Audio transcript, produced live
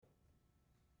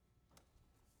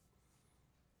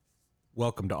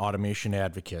Welcome to Automation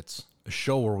Advocates, a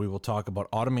show where we will talk about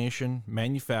automation,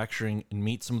 manufacturing, and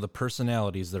meet some of the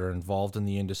personalities that are involved in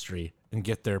the industry and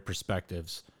get their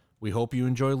perspectives. We hope you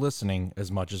enjoy listening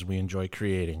as much as we enjoy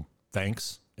creating.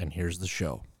 Thanks, and here's the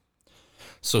show.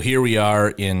 So here we are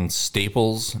in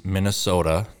Staples,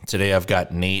 Minnesota. Today I've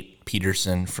got Nate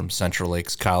Peterson from Central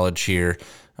Lakes College here.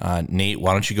 Nate,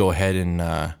 why don't you go ahead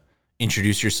and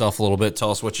introduce yourself a little bit, tell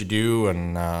us what you do,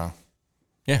 and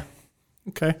yeah.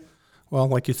 Okay. Well,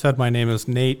 like you said, my name is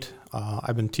Nate.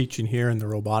 I've been teaching here in the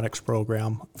robotics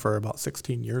program for about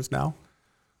 16 years now.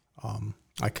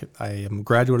 I am a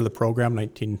graduate of the program,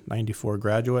 1994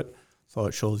 graduate, so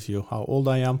it shows you how old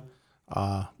I am.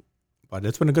 But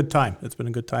it's been a good time. It's been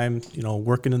a good time,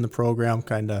 working in the program,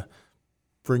 kind of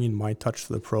bringing my touch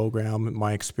to the program and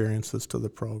my experiences to the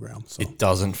program. So it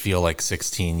doesn't feel like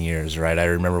 16 years, right? I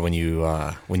remember when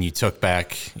you took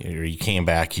back, or you came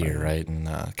back here, right, and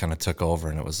kind of took over,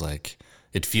 and it was like,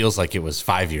 it feels like it was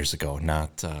 5 years ago,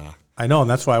 not. I know, and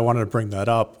that's why I wanted to bring that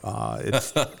up.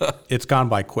 It's gone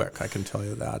by quick, I can tell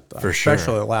you that. For sure.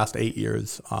 Especially the last 8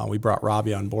 years. We brought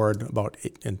Robbie on board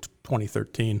in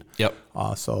 2013. Yep.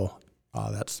 So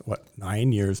that's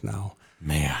 9 years now.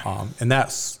 Man. And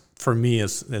that's, for me,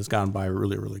 has gone by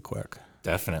really, really quick.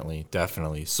 Definitely.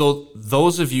 So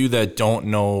those of you that don't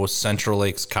know Central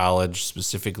Lakes College,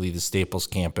 specifically the Staples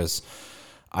campus,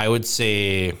 I would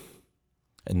say,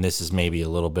 and this is maybe a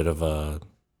little bit of a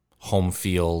home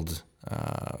field,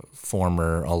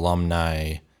 former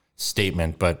alumni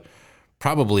statement, but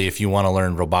probably if you want to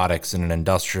learn robotics in an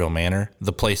industrial manner,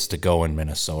 the place to go in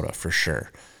Minnesota for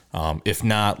sure. If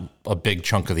not a big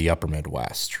chunk of the upper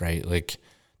Midwest, right? Like,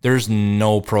 there's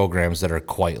no programs that are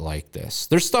quite like this.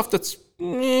 There's stuff that's,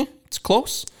 it's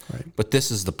close, right, but this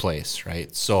is the place,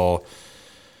 right? So,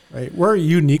 right, we're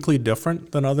uniquely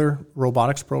different than other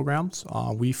robotics programs.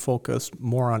 We focus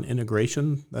more on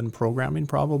integration than programming,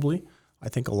 probably. I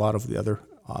think a lot of the other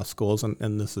schools,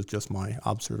 and this is just my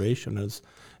observation, is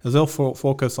they'll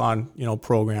focus on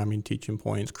programming, teaching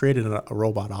points, creating a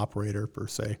robot operator per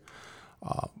se.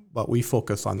 But we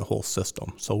focus on the whole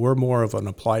system. So we're more of an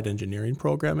applied engineering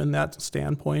program in that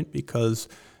standpoint because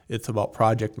it's about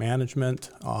project management.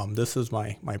 This is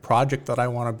my project that I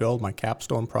want to build, my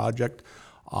capstone project.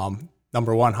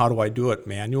 Number one, how do I do it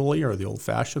manually or the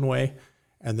old-fashioned way?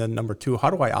 And then number two,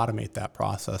 how do I automate that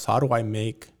process? How do I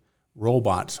make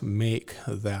robots make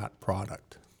that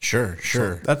product? Sure.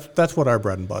 So that's what our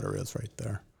bread and butter is right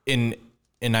there. And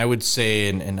I would say,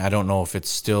 and I don't know if it's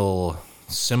still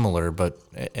similar, but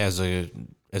as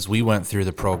we went through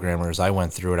the program, or as I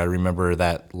went through it, I remember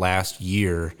that last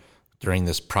year during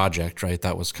this project, right?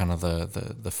 That was kind of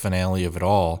the finale of it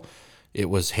all. It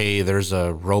was, hey, there's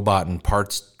a robot and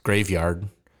parts graveyard.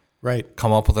 Right.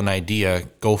 Come up with an idea,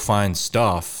 go find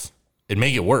stuff, and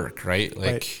make it work, right?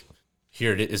 Like, right.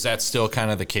 Here, is that still kind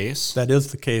of the case? That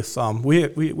is the case.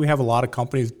 We have a lot of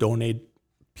companies donate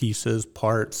pieces,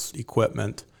 parts,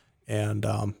 equipment, and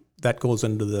that goes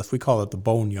into this. We call it the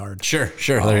boneyard. Sure.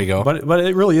 There you go. But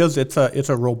it really is. It's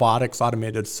a robotics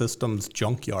automated systems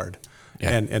junkyard, yeah.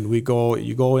 And you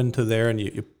go into there and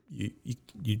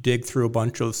you dig through a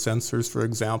bunch of sensors, for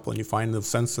example, and you find the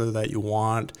sensor that you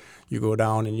want. You go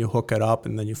down and you hook it up,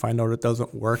 and then you find out it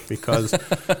doesn't work because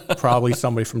probably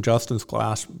somebody from Justin's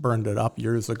class burned it up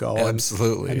years ago.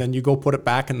 Absolutely. And then you go put it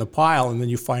back in the pile, and then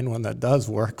you find one that does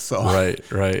work. So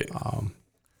right.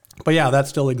 But yeah, that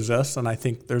still exists, and I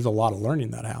think there's a lot of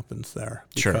learning that happens there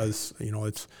because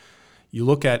it's you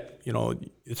look at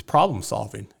it's problem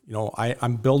solving.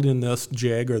 I'm building this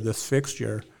jig or this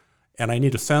fixture, and I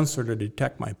need a sensor to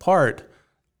detect my part.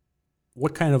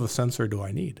 What kind of a sensor do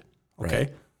I need? Okay,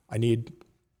 right. I need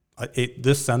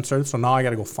this sensor, so now I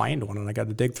got to go find one, and I got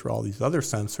to dig through all these other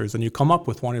sensors, and you come up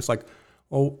with one. It's like,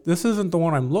 oh, this isn't the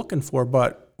one I'm looking for,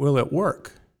 but will it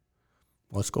work?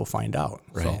 Let's go find out.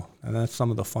 Right. So, and that's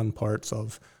some of the fun parts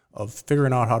of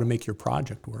figuring out how to make your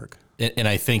project work. And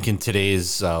I think in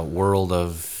today's world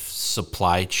of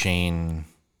supply chain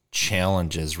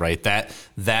challenges, right,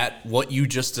 that what you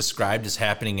just described is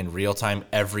happening in real time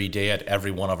every day at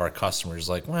every one of our customers.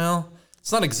 Like, well,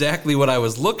 it's not exactly what I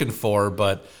was looking for,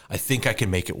 but I think I can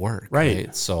make it work.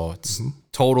 Right. So it's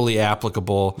totally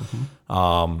applicable.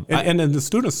 And then the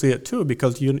students see it too,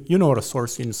 because you know what a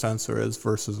sourcing sensor is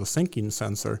versus a syncing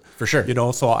sensor. For sure.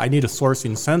 So I need a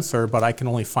sourcing sensor, but I can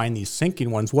only find these syncing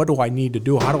ones. What do I need to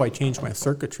do? How do I change my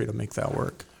circuitry to make that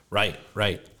work? Right.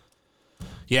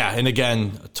 Yeah, and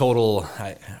again,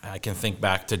 I can think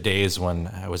back to days when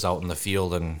I was out in the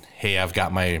field and, hey, I've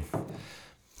got my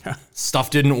stuff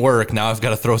didn't work. Now I've got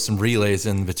to throw some relays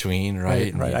in between,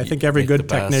 right? Right. I think every good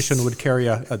technician would carry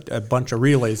a bunch of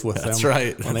relays with them. That's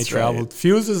right. When they traveled.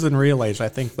 Fuses and relays, I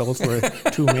think those were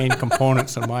two main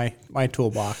components in my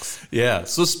toolbox. Yeah.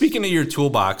 So speaking of your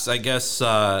toolbox, I guess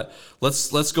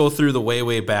let's go through the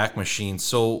way back machine.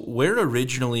 So where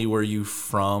originally were you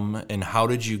from, and how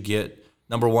did you get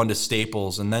number one to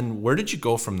Staples, and then where did you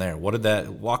go from there?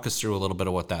 Walk us through a little bit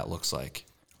of what that looks like.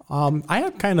 I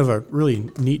had kind of a really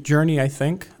neat journey, I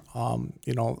think.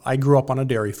 I grew up on a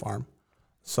dairy farm,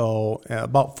 so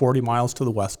about 40 miles to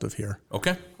the west of here.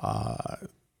 Okay.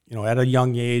 At a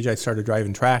young age, I started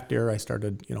driving tractor. I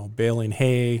started, baling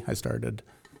hay. I started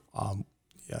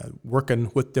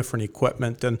working with different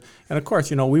equipment. And of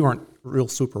course, we weren't real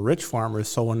super rich farmers,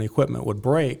 so when the equipment would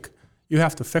break, you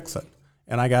have to fix it.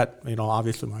 And I got,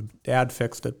 obviously my dad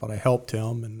fixed it, but I helped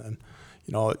him. And then,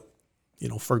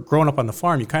 for growing up on the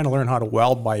farm, you kind of learn how to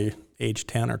weld by age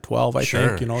 10 or 12, I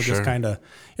think, just kind of,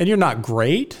 and you're not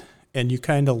great, and you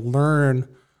kind of learn,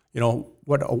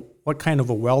 what kind of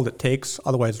a weld it takes,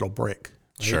 otherwise it'll break.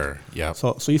 Right? Sure, yeah.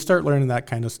 So you start learning that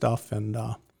kind of stuff, and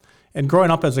growing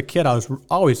up as a kid, I was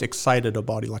always excited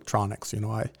about electronics.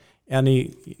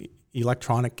 Any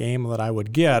electronic game that I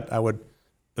would get, I would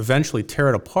eventually tear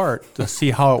it apart to see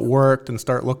how it worked and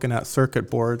start looking at circuit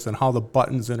boards and how the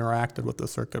buttons interacted with the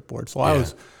circuit board. So I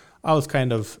was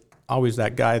kind of always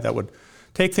that guy that would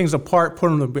take things apart, put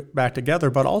them back together,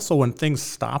 but also when things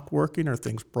stopped working or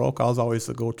things broke, I was always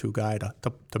the go-to guy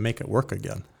to make it work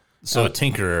again. So a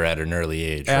tinkerer at an early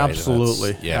age, right?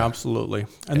 Absolutely, absolutely.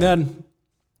 And then,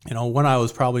 when I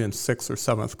was probably in 6th or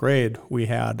 7th grade, we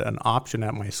had an option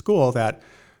at my school that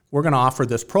we're going to offer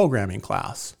this programming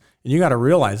class. And you got to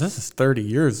realize this is 30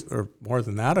 years or more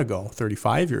than that ago,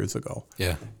 35 years ago.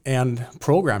 Yeah. And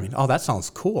programming, that sounds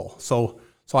cool. So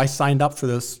I signed up for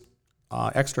this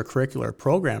extracurricular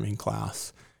programming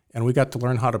class, and we got to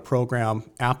learn how to program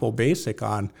Apple Basic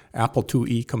on Apple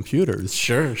IIe computers.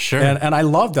 Sure. And I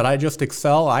loved it. I just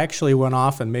excel. I actually went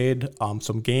off and made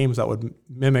some games that would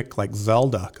mimic like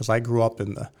Zelda, because I grew up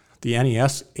in the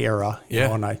NES era,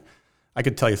 and I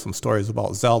could tell you some stories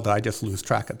about Zelda. I just lose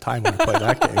track of time when I play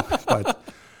that game.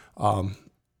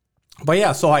 But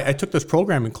yeah, so I took this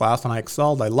programming class and I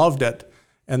excelled. I loved it.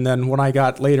 And then when I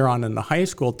got later on in the high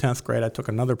school, 10th grade, I took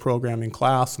another programming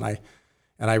class, and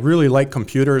I really like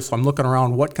computers. So I'm looking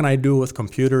around, what can I do with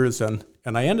computers? And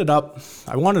I ended up,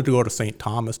 I wanted to go to St.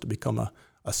 Thomas to become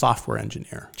a software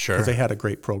engineer. Sure. Because they had a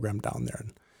great program down there.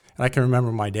 And I can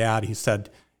remember my dad, he said,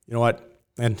 you know what,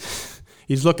 and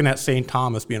he's looking at St.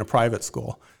 Thomas being a private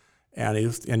school, and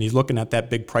he's looking at that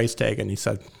big price tag, and he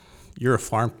said, "You're a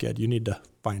farm kid. You need to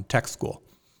find tech school.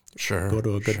 Sure. Go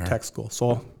to a good tech school."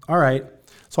 So, all right.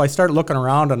 So I started looking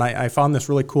around, and I found this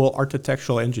really cool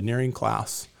architectural engineering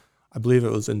class. I believe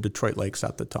it was in Detroit Lakes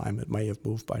at the time. It may have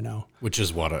moved by now. Which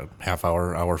is what, a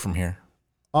hour from here?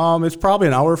 It's probably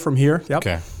an hour from here. Yep.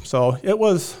 Okay. So it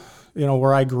was,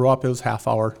 where I grew up, it was half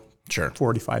hour. Sure.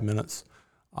 45 minutes.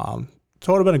 So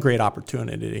it would have been a great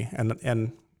opportunity. And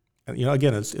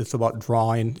again, it's about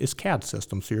drawing. It's CAD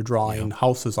systems, so you're drawing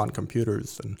houses on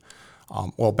computers. And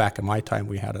back in my time,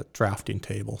 we had a drafting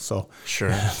table, so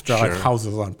drawing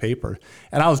houses on paper.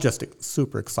 And I was just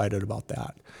super excited about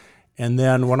that. And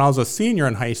then when I was a senior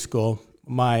in high school,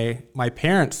 my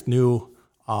parents knew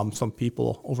some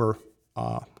people over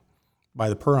by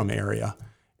the Perham area,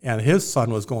 and his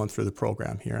son was going through the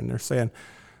program here, and they're saying,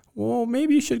 well,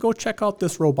 maybe you should go check out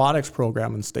this robotics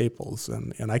program in Staples.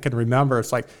 And I can remember,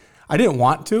 it's like, I didn't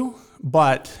want to,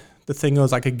 but the thing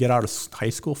was I could get out of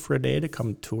high school for a day to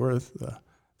come tour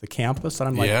the campus. And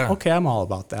I'm like, okay, I'm all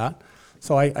about that.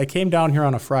 So I came down here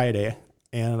on a Friday,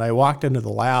 and I walked into the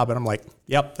lab, and I'm like,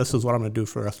 yep, this is what I'm going to do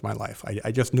for the rest of my life.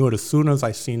 I just knew it as soon as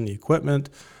I seen the equipment.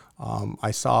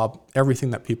 I saw everything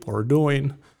that people were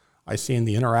doing. I seen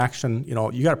the interaction.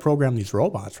 You got to program these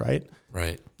robots, right?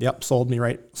 Right. Yep, sold me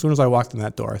right. As soon as I walked in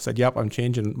that door, I said, yep, I'm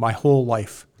changing my whole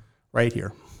life right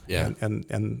here. Yeah.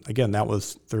 And again, that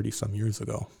was 30-some years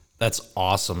ago. That's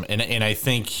awesome. And I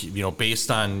think,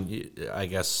 based on, I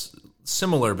guess,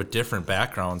 similar but different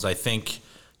backgrounds, I think,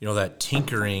 that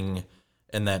tinkering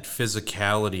and that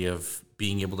physicality of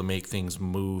being able to make things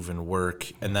move and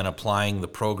work and then applying the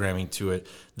programming to it,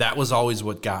 that was always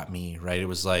what got me, right? It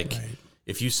was like,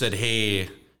 if you said, hey,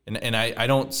 and I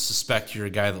don't suspect you're a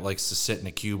guy that likes to sit in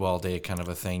a cube all day kind of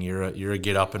a thing. You're a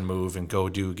get up and move and go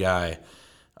do guy.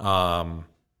 All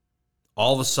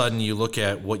of a sudden you look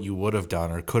at what you would have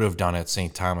done or could have done at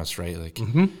St. Thomas, right? Like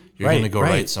you're going to go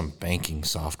write some banking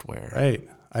software. Right.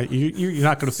 You're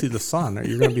not going to see the sun. Or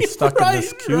you're going to be stuck in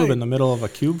this cube in the middle of a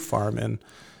cube farm.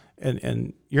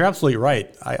 And you're absolutely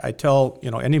right. I tell,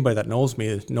 anybody that knows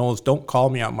me knows, don't call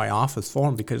me on my office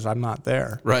phone because I'm not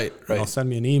there. Right. Send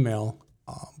me an email.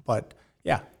 But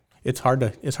yeah, it's hard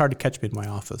to catch me in my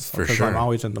office For because sure. I'm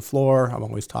always in the floor. I'm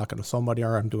always talking to somebody,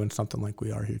 or I'm doing something like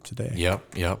we are here today.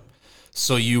 Yep.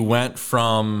 So you went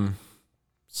from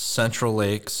Central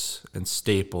Lakes and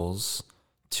Staples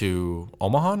to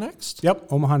Omaha next? Yep,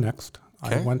 Omaha next.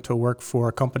 Okay. I went to work for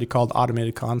a company called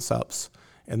Automated Concepts,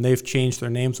 and they've changed their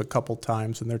names a couple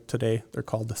times, and they're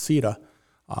called Aceda,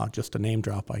 just a name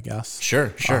drop, I guess.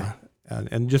 Sure.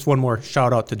 And just one more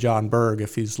shout out to John Berg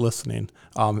if he's listening.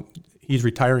 He's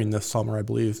retiring this summer, I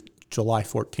believe. July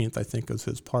 14th, I think, is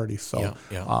his party. So,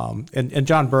 Yeah. And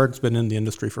John Berg's been in the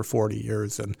industry for 40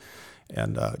 years, and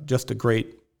just a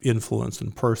great influence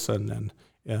in person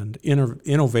and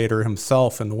innovator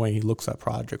himself in the way he looks at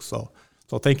projects. So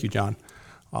thank you, John.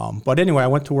 But anyway, I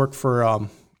went to work for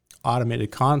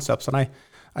Automated Concepts, and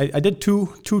I did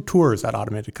two tours at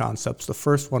Automated Concepts. The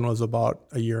first one was about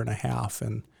a year and a half,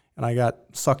 and I got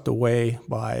sucked away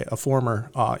by a former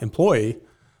employee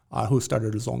who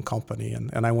started his own company,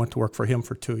 and I went to work for him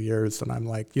for 2 years, and I'm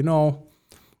like,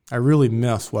 I really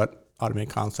miss what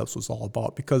Automated Concepts was all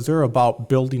about, because they're about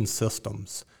building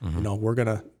systems. Mm-hmm. We're going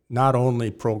to not only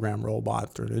program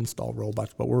robots or install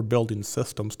robots, but we're building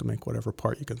systems to make whatever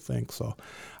part you can think. So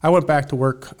I went back to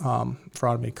work for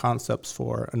Automated Concepts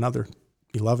for another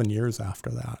 11 years after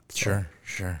that. So.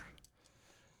 Sure.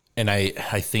 And I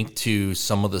think to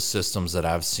some of the systems that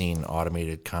I've seen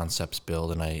Automated Concepts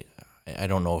build, and I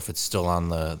don't know if it's still on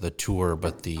the tour,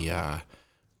 but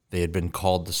they had been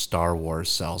called the Star Wars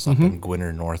cells up in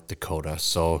Gwinner, North Dakota.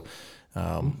 So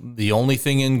the only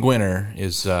thing in Gwinner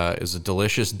is a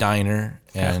delicious diner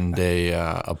and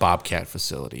a Bobcat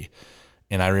facility.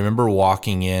 And I remember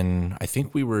walking in, I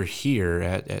think we were here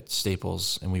at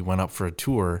Staples, and we went up for a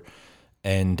tour,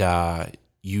 and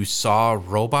you saw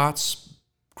robots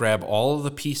grab all of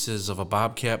the pieces of a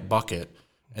Bobcat bucket,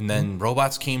 and then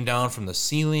robots came down from the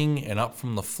ceiling and up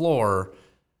from the floor,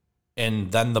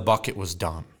 and then the bucket was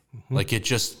done. Like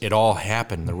it all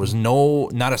happened. There was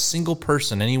not a single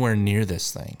person anywhere near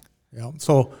this thing. Yeah.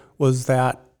 So was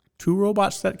that 2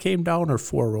 robots that came down or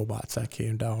 4 robots that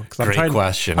came down? Great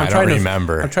question. I don't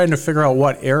remember. I'm trying to figure out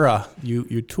what era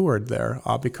you toured there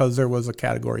because there was a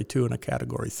Category 2 and a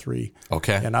Category 3.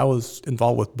 Okay. And I was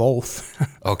involved with both.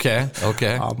 Okay.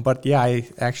 But yeah, I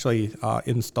actually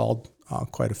installed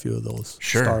quite a few of those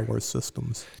Sure. Star Wars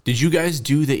systems. Did you guys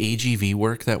do the AGV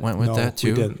work that went with that too?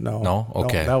 We didn't. No.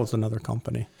 Okay. No, that was another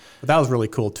company. But that was really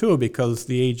cool too, because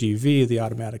the AGV, the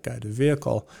automatic guided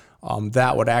vehicle,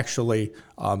 that would actually,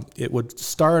 it would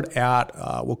start at,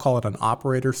 we'll call it an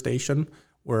operator station,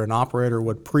 where an operator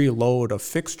would preload a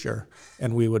fixture,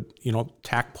 and we would,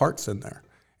 tack parts in there.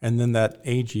 And then that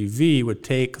AGV would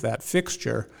take that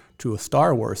fixture to a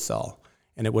Star Wars cell,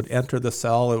 and it would enter the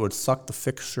cell. It would suck the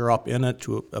fixture up in it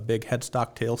to a big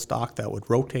headstock, tailstock that would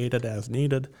rotate it as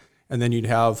needed. And then you'd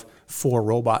have 4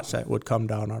 robots that would come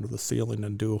down out of the ceiling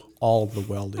and do all of the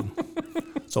welding.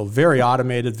 So very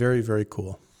automated, very, very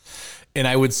cool. And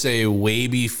I would say way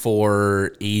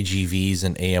before AGVs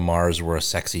and AMRs were a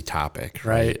sexy topic,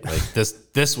 right? Like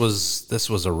this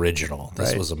was original.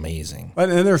 This was amazing.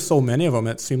 And there's so many of them.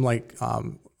 It seemed like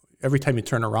every time you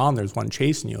turn around, there's one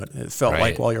chasing you. It felt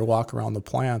like while you're walking around the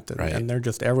plant, and they're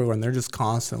just everywhere, and they're just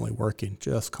constantly working,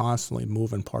 just constantly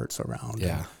moving parts around.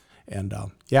 Yeah. And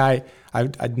I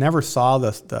never saw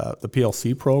the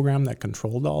PLC program that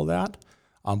controlled all that,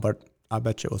 but I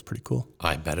bet you it was pretty cool.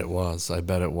 I bet it was.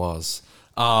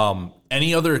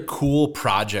 Any other cool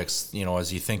projects,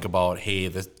 as you think about, hey,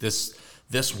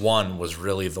 this one was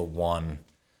really the one?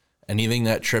 Anything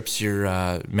that trips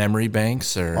your memory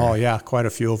banks? Or? Oh, yeah, quite a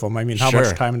few of them. I mean, how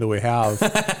much time do we have?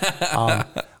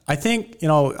 I think,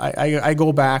 I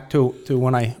go back to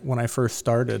when I first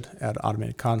started at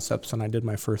Automated Concepts and I did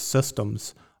my first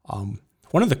systems.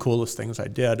 One of the coolest things I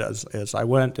did is I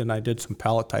went and I did some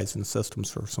palletizing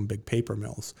systems for some big paper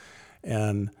mills.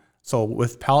 And so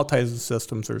with palletizing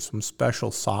systems, there's some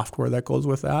special software that goes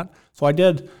with that. So I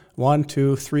did 1,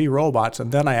 2, 3 robots, and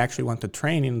then I actually went to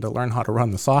training to learn how to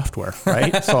run the software,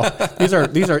 right? So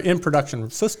these are in production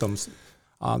systems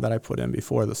that I put in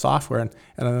before the software. And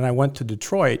then I went to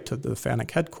Detroit to the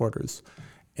FANUC headquarters.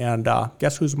 And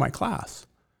guess who's in my class?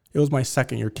 It was my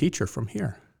second-year teacher from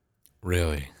here.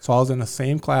 Really? So I was in the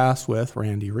same class with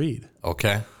Randy Reed.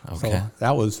 Okay. So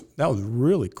that was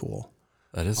really cool.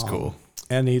 That is cool.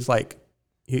 And he's like,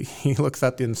 he looks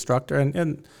at the instructor,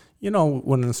 and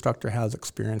when an instructor has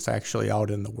experience actually out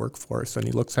in the workforce, and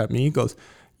he looks at me, he goes,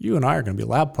 "You and I are going to be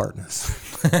lab partners."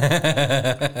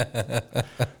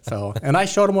 So, and I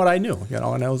showed him what I knew,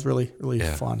 and that was really, really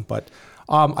fun. But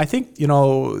I think,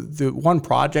 the one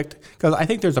project, because I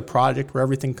think there's a project where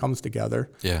everything comes together.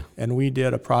 Yeah. And we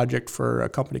did a project for a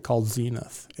company called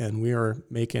Zenith, and we were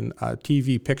making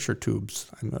TV picture tubes.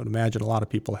 I would imagine a lot of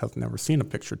people have never seen a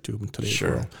picture tube in today's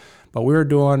world. But we were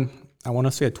doing, I want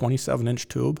to say, a 27-inch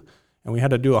tube, and we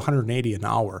had to do 180 an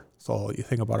hour. So you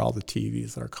think about all the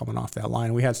TVs that are coming off that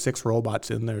line. We had 6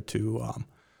 robots in there to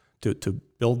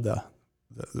build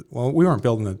well, we weren't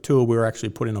building the tube. We were actually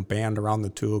putting a band around the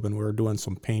tube, and we were doing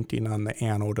some painting on the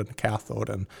anode and the cathode,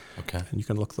 and you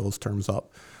can look those terms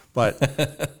up.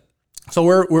 But so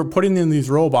we're putting in these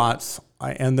robots,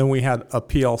 and then we had a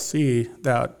PLC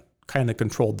that kind of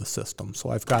controlled the system. So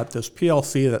I've got this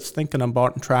PLC that's thinking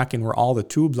about and tracking where all the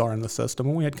tubes are in the system,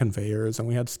 and we had conveyors and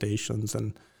we had stations,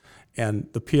 and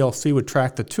the PLC would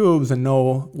track the tubes and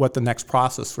know what the next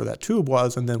process for that tube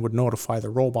was, and then would notify the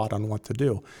robot on what to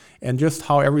do. And just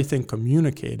how everything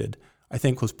communicated, I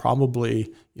think, was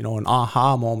probably, an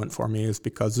aha moment for me, is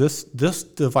because this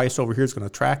device over here is going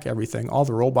to track everything. All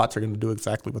the robots are going to do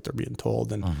exactly what they're being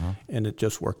told, and it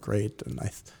just worked great.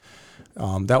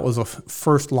 And that was a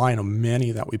first line of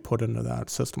many that we put into that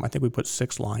system. I think we put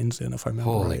 6 lines in, if I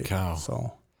remember right. Holy cow.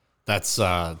 So that's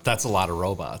a lot of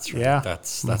robots, right? Yeah.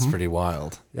 That's pretty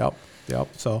wild. Yep.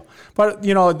 So, but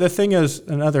the thing is,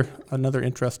 another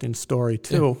interesting story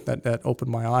too that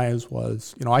opened my eyes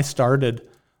was, I started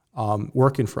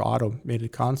working for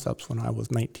Automated Concepts when I was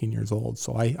 19 years old.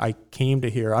 So I came to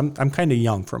here. I'm kind of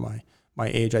young for my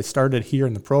age. I started here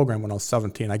in the program when I was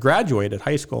 17. I graduated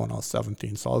high school when I was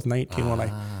 17. So I was 19 when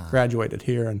I graduated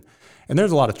here, and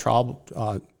there's a lot of trouble.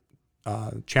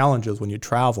 Challenges when you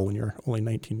travel when you're only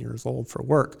 19 years old for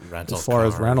work, as far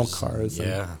as rental cars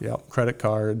and credit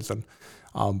cards. And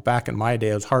back in my day,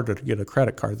 it was harder to get a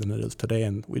credit card than it is today,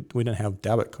 and we didn't have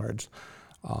debit cards.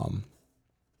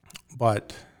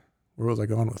 But where was I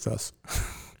going with this?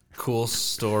 Cool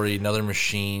story. Another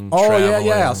machine. Oh, traveling.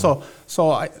 yeah. So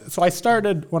I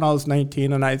started when I was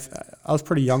 19, and I was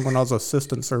pretty young when I was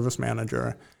assistant service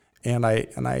manager, and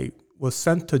I was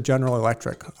sent to General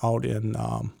Electric out in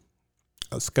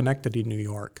Schenectady, New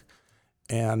York,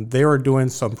 and they were doing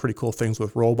some pretty cool things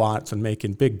with robots and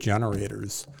making big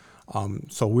generators.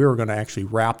 So we were going to actually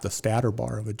wrap the stator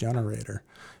bar of a generator,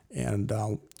 and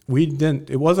we didn't.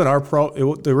 It wasn't our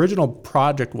the original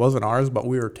project wasn't ours, but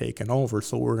we were taking over,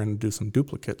 so we were going to do some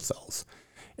duplicate cells.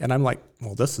 And I'm like,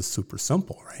 well, this is super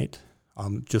simple, right?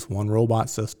 Just one robot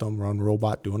system, one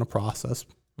robot doing a process,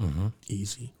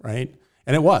 easy, right?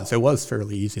 And it was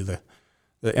fairly easy.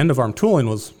 The end of arm tooling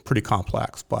was pretty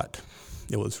complex, but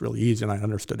it was really easy, and I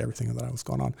understood everything that was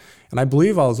going on. And I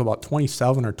believe I was about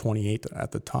 27 or 28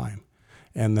 at the time.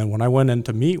 And then when I went in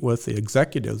to meet with the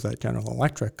executives at General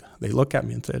Electric, they looked at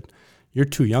me and said, "You're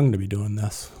too young to be doing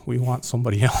this. We want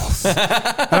somebody else."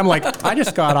 And I'm like, I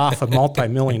just got off a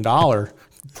multi-million-dollar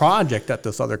project at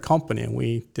this other company, and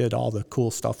we did all the cool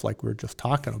stuff like we were just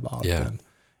talking about. Yeah.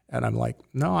 And I'm like,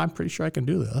 no, I'm pretty sure I can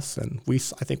do this. And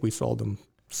I think we sold them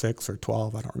 6 or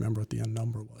 12. I don't remember what the end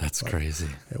number was. That's crazy.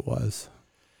 It was.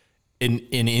 And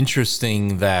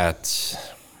interesting that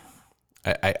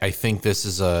I think this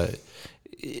is and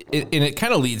it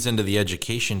kind of leads into the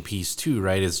education piece too,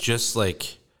 right? It's just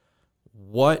like,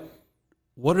 what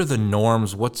are the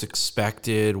norms? What's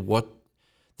expected?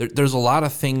 There's a lot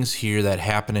of things here that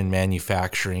happen in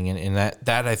manufacturing, and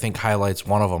that I think highlights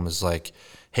one of them is like,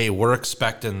 hey, we're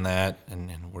expecting that,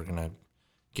 and we're going to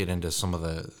get into some of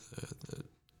the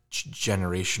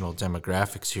generational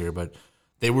demographics here, but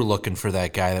they were looking for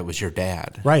that guy that was your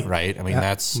dad. Right. Right. I mean,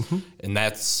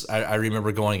 I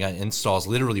remember going on installs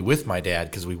literally with my dad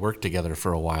because we worked together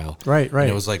for a while. Right. And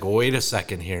it was like, well, wait a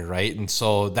second here. Right. And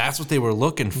so that's what they were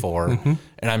looking for.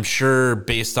 And I'm sure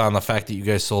based on the fact that you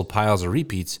guys sold piles of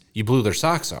repeats, you blew their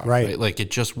socks off. Right. Like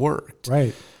it just worked.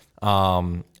 Right.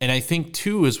 And I think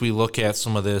too, as we look at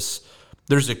some of this,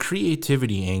 there's a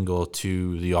creativity angle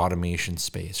to the automation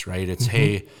space, right? It's,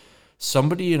 hey,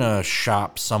 somebody in a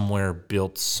shop somewhere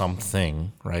built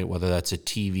something, right? Whether that's a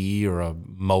TV or a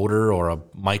motor or a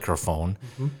microphone.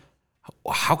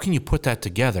 How can you put that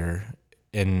together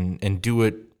and do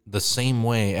it the same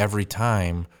way every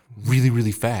time, really,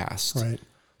 really fast? Right.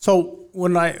 So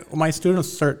when my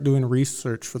students start doing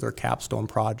research for their capstone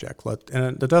project,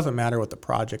 and it doesn't matter what the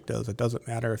project is. It doesn't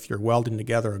matter if you're welding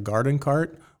together a garden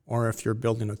cart, or if you're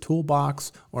building a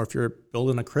toolbox, or if you're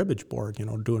building a cribbage board,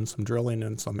 doing some drilling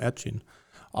and some etching.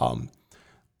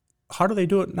 How do they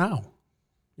do it now?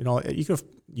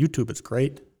 YouTube is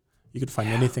great. You could find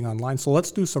anything online. So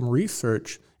let's do some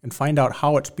research and find out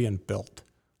how it's being built.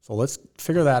 So let's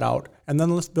figure that out, and then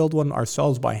let's build one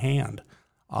ourselves by hand.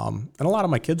 And a lot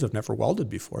of my kids have never welded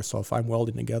before, so if I'm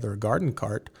welding together a garden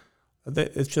cart,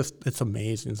 it's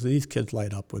amazing. So these kids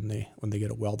light up when they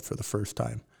get a weld for the first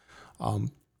time.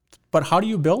 But how do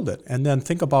you build it? And then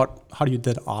think about how do you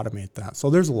then automate that? So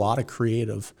there's a lot of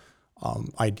creative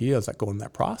ideas that go in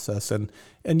that process, and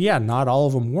yeah, not all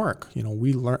of them work.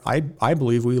 We learn. I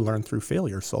believe we learn through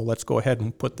failure. So let's go ahead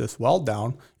and put this weld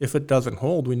down. If it doesn't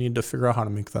hold, we need to figure out how to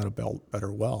make that a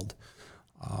better weld.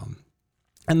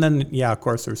 And then, yeah, of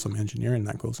course, there's some engineering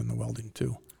that goes into welding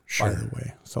too. Sure. By the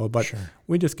way,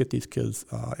 we just get these kids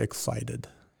excited.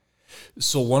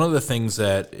 So one of the things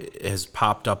that has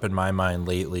popped up in my mind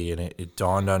lately, and it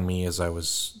dawned on me as I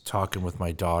was talking with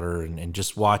my daughter and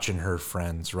just watching her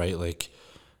friends, right? Like,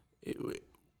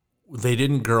 they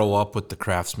didn't grow up with the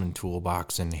Craftsman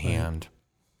toolbox in hand.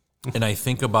 Right. And I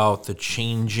think about the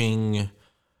changing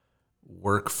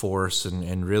workforce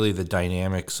and really the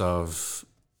dynamics of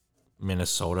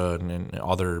Minnesota and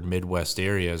other Midwest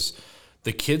areas.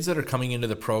 The kids that are coming into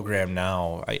the program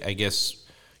now, I guess,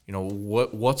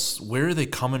 where are they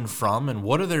coming from and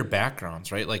what are their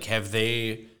backgrounds, right? Like, have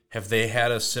they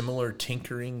had a similar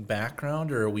tinkering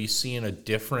background, or are we seeing a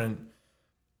different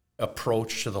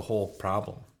approach to the whole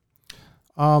problem?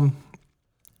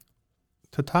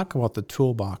 To talk about the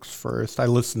toolbox first, I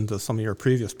listened to some of your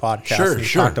previous podcasts. Sure. You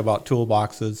talked about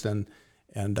toolboxes, and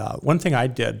one thing I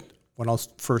did when I was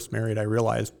first married, I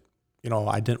realized,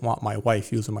 I didn't want my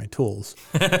wife using my tools,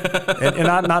 and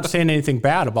I'm not saying anything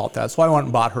bad about that. So I went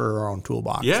and bought her own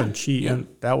toolbox, and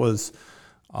that was,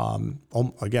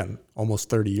 again, almost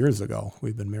 30 years ago.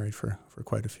 We've been married for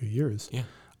quite a few years. Yeah.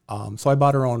 So I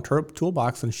bought her own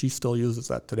toolbox, and she still uses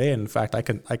that today. And in fact, I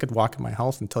could walk in my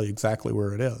house and tell you exactly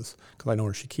where it is because I know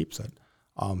where she keeps it.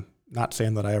 Not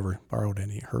saying that I ever borrowed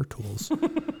any of her tools,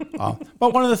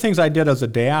 but one of the things I did as a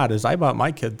dad is I bought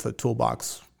my kids a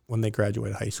toolbox when they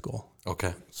graduated high school.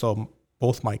 Okay. So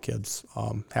both my kids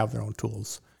have their own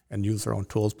tools and use their own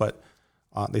tools, but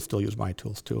they still use my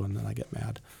tools too, and then I get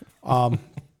mad. What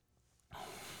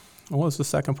was the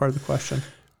second part of the question?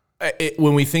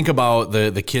 When we think about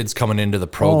the kids coming into the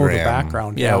program, the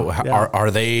background,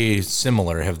 are they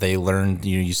similar? Have they learned?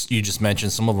 You just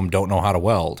mentioned some of them don't know how to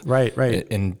weld, right?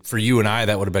 And for you and I,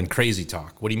 that would have been crazy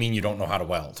talk. What do you mean you don't know how to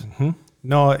weld? Mm-hmm.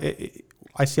 No,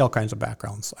 I see all kinds of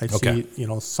backgrounds. I see,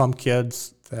 some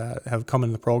kids that have come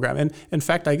into the program, and in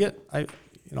fact,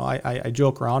 I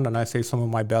joke around and I say some of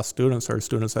my best students are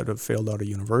students that have failed out of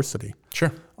university,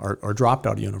 sure, or dropped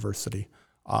out of university,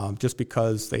 just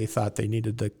because they thought they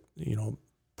needed to,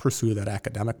 pursue that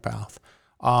academic path.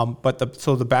 But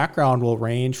the background will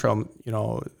range from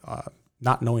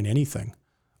not knowing anything,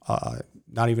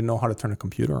 not even know how to turn a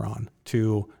computer on,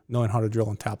 to knowing how to drill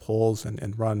and tap holes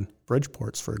and run bridge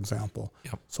ports, for example.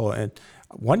 Yep. So, and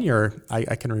one year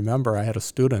I can remember I had a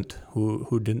student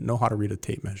who didn't know how to read a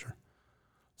tape measure.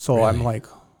 So really? I'm like,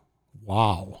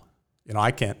 wow,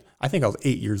 I think I was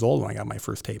 8 years old when I got my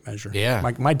first tape measure. Yeah.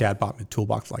 My dad bought me a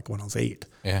toolbox like when I was 8.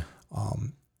 Yeah.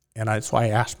 So I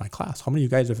asked my class, how many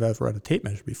of you guys have ever read a tape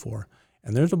measure before?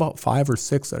 And there's about 5 or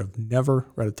 6 that have never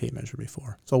read a tape measure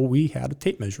before. So we had a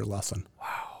tape measure lesson.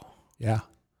 Wow. Yeah.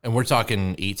 And we're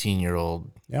talking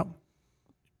 18-year-old. Yep.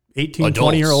 18,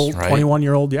 adults, 20-year-old, right?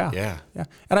 21-year-old, yeah. Yeah. Yeah.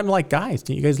 And I'm like, guys,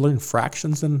 didn't you guys learn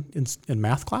fractions in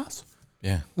math class?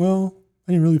 Yeah. Well,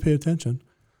 I didn't really pay attention.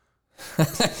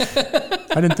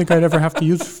 I didn't think I'd ever have to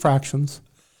use fractions.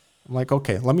 I'm like,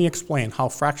 okay, let me explain how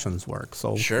fractions work.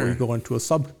 So sure. We go into a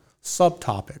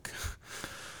subtopic.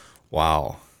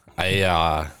 Wow.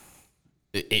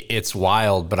 It's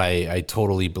wild, but I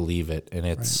totally believe it. And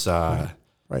it's,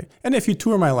 Right. And if you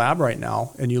tour my lab right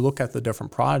now and you look at the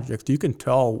different projects, you can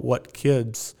tell what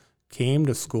kids came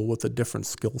to school with the different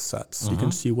skill sets. Mm-hmm. You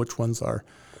can see which ones are,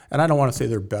 and I don't want to say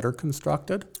they're better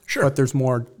constructed, sure, but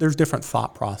there's different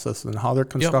thought processes in how they're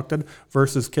constructed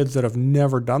versus kids that have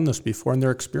never done this before and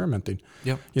they're experimenting.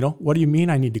 Yep. What do you mean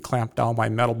I need to clamp down my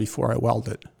metal before I weld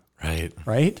it? Right.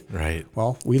 Right? Right.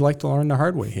 Well, we like to learn the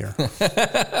hard way here.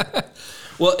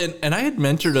 Well, and I had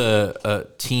mentored a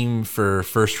team for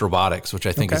First Robotics, which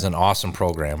I think is an awesome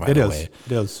program, by the way.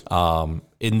 It is. And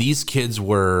these kids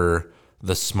were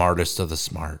the smartest of the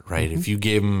smart, right? Mm-hmm. If you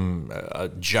gave them a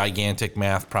gigantic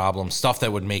math problem, stuff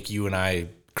that would make you and I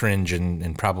cringe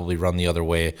and probably run the other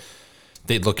way,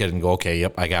 they'd look at it and go, okay,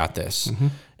 yep, I got this. Mm-hmm.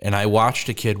 And I watched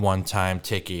a kid one time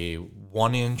take a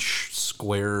 1-inch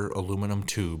square aluminum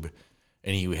tube,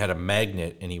 and he had a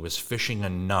magnet, and he was fishing a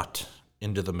nut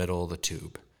into the middle of the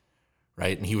tube,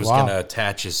 right? And he was Wow. going to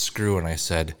attach his screw. And I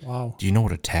said, Wow. do you know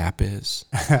what a tap is?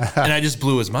 And I just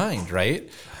blew his mind, right?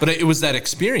 But it was that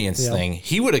experience thing.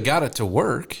 He would have got it to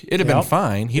work. It'd have been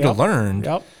fine. He'd have learned.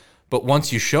 Yep. But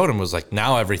once you showed him, it was like,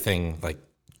 now everything, like,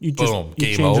 You boom, you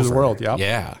game change over. the world. Yep.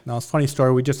 Yeah. Now, it's a funny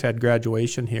story. We just had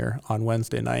graduation here on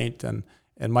Wednesday night, and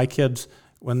my kids,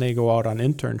 when they go out on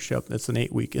internship, it's an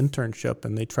 8-week internship,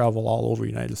 and they travel all over the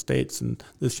United States. And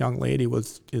this young lady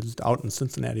is out in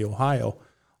Cincinnati, Ohio,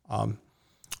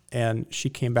 and she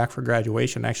came back for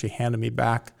graduation, actually handed me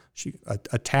back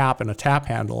a tap and a tap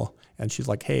handle. And she's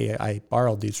like, hey, I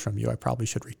borrowed these from you. I probably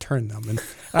should return them. And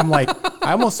I'm like,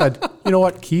 I almost said, you know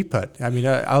what, keep it. I mean,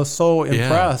 I was so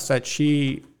impressed that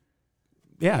she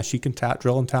can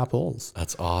drill and tap holes.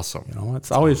 That's awesome. You know,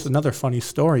 it's always another funny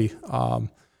story.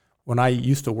 When I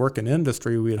used to work in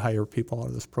industry, we'd hire people out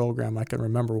of this program. I can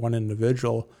remember one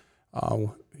individual,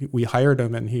 we hired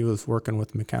him, and he was working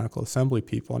with mechanical assembly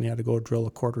people, and he had to go drill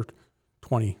a quarter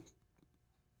 20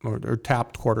 or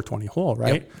tapped quarter 20 hole,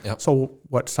 right? Yep. So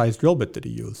what size drill bit did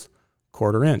he use?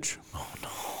 1/4 inch. Oh, no.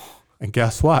 And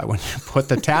guess what? When you put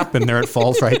the tap in there, it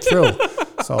falls right through.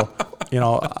 So, you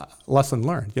know, lesson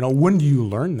learned. You know, when do you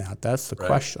learn that? That's the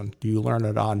question. Do you learn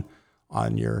it on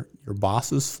your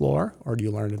boss's floor, or do you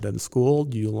learn it in school?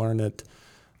 Do you learn it,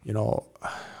 you know,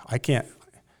 I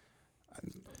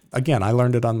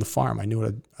learned it on the farm. I knew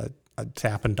what a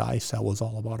tap and die cell was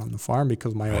all about on the farm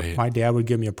because my dad would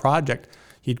give me a project.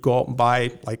 He'd go out and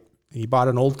buy, he bought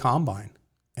an old combine,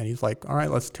 and he's like, all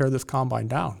right, let's tear this combine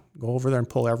down. Go over there and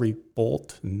pull every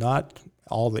bolt, nut,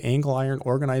 all the angle iron,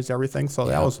 organize everything. So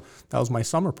that was my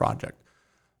summer project.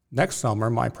 Next summer,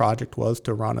 my project was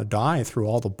to run a die through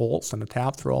all the bolts and a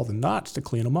tap through all the nuts to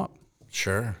clean them up.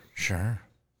 Sure.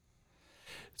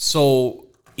 So,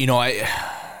 you know, I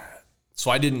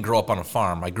didn't grow up on a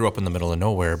farm. I grew up in the middle of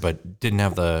nowhere, but didn't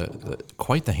have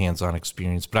quite the hands-on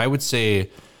experience. But I would say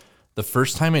the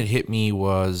first time it hit me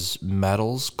was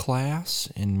metals class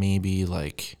in maybe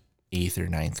like 8th or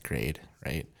 9th grade,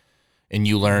 right? And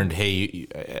you learned, hey,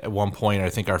 at one point, I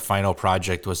think our final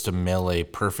project was to mill a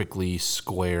perfectly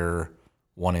square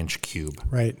 1-inch cube.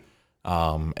 Right.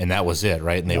 And that was it,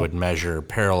 right? And they would measure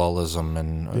parallelism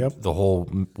and the whole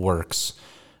works.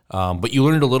 But you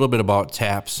learned a little bit about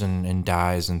taps and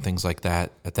dies and things like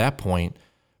that at that point.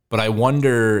 But I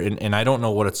wonder, and I don't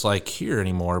know what it's like here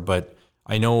anymore, but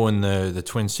I know in the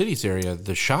Twin Cities area,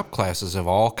 the shop classes have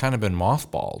all kind of been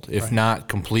mothballed, if not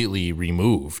completely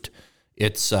removed.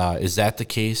 Is that the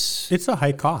case? It's a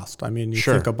high cost. I mean, you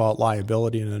think about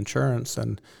liability and insurance,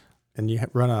 and you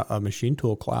run a machine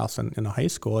tool class in a high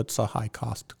school, it's a high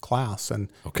cost class. And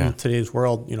in today's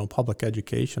world, you know, public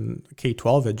education,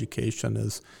 K-12 education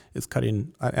is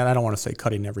cutting, and I don't want to say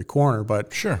cutting every corner,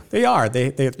 but they are.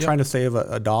 They're trying to save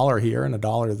a dollar here and a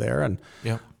dollar there. And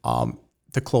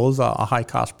to close a high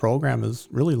cost program is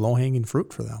really low hanging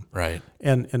fruit for them. Right.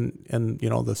 And you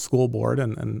know, the school board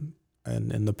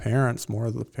and the parents, more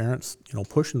of the parents, you know,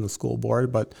 pushing the school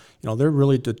board, but you know, they're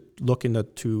really looking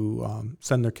to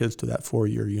send their kids to that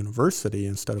 4-year university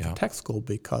instead of a tech school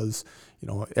because, you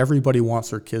know, everybody wants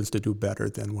their kids to do better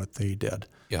than what they did.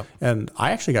 Yep. And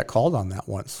I actually got called on that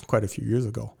once, quite a few years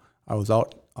ago. I was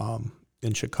out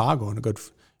in Chicago, and a good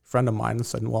friend of mine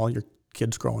said, "Well, your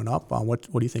kid's growing up.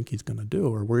 What do you think he's going to do,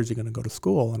 or where is he going to go to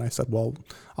school?" And I said, "Well,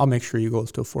 I'll make sure he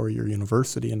goes to a 4-year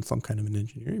university in some kind of an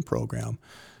engineering program."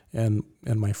 And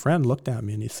my friend looked at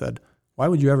me and he said, "Why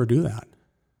would you ever do that?"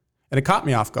 And it caught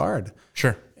me off guard.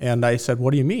 Sure. And I said,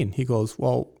 "What do you mean?" He goes,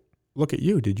 "Well, look at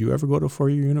you. Did you ever go to a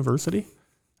 4-year university?"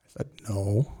 I said,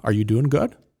 "No." "Are you doing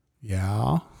good?"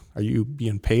 "Yeah." "Are you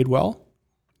being paid well?"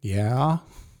 "Yeah."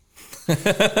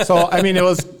 So, I mean, it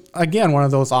was, again, one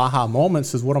of those aha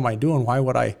moments is, what am I doing? Why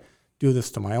would I do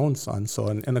this to my own son? So,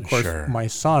 and of course, my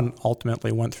son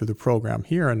ultimately went through the program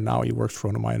here, and now he works for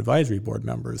one of my advisory board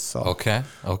members. So Okay.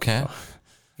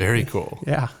 Very cool.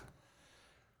 Yeah.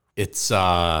 It's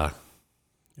But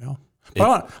I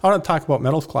want to talk about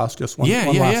metals class. Just one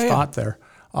last thought there.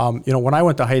 You know, when I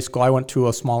went to high school, I went to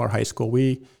a smaller high school.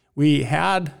 We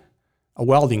had a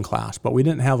welding class, but we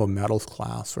didn't have a metals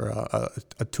class or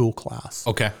a tool class.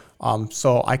 Okay.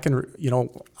 So I can, you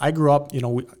know, I grew up, you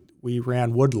know, we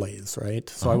ran wood lathes, right?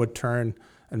 So I would turn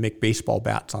and make baseball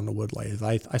bats on the wood lathe.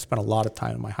 I spent a lot of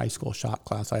time in my high school shop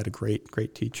class. I had a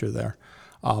great teacher there.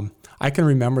 I can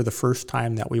remember the first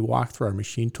time that we walked through our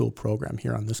machine tool program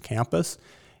here on this campus,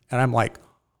 and I'm like,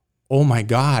 "Oh my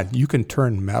God, you can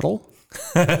turn metal?"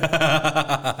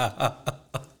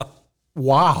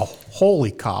 Wow,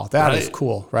 holy cow, that is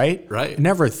cool, right? Right.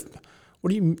 what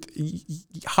do you,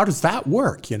 how does that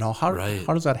work? How Right.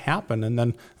 how does that happen? And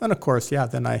then of course,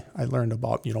 then I learned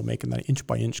about, making that inch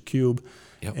by inch cube,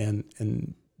 Yep.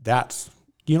 and that's,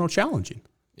 challenging.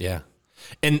 Yeah.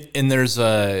 And there's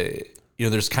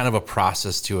there's kind of a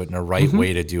process to it and a right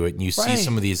way to do it. And you see Right.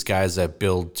 some of these guys that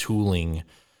build tooling,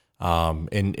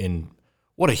 and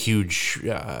what a huge,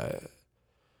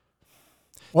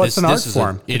 Well, This- it's an art this is a-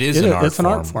 form. it is an art It's an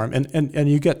art form. form, and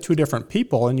you get two different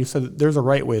people, and you said there's a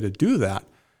right way to do that.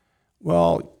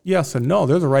 Well, yes and no.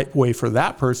 There's a right way for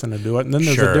that person to do it, and then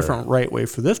there's Sure. a different right way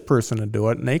for this person to do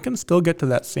it, and they can still get to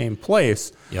that same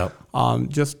place, Yep.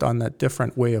 just on that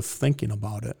different way of thinking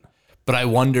about it. But I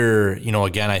wonder,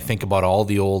 again, I think about all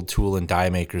the old tool and die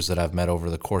makers that I've met over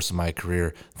the course of my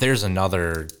career. There's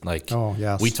another, like, Oh,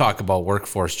 yes. we talk about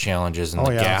workforce challenges and Oh,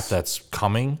 the yes. gap that's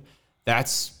coming.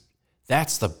 That's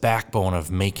the backbone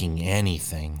of making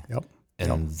anything. Yep.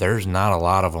 And there's not a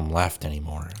lot of them left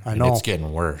anymore. I And know. it's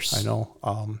getting worse. I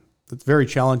know. It's very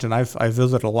challenging. I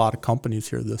visited a lot of companies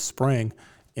here this spring,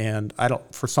 and I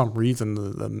don't, for some reason,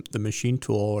 the machine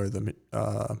tool or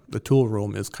the tool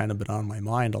room has kind of been on my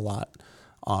mind a lot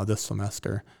this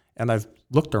semester. And I've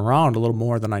looked around a little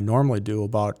more than I normally do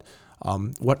about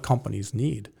what companies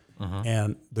need.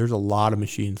 And there's a lot of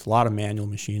machines, a lot of manual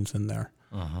machines in there.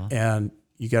 And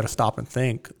you got to stop and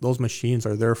think. Those machines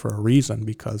are there for a reason,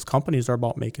 because companies are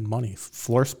about making money.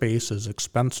 Floor space is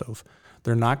expensive.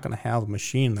 They're not going to have a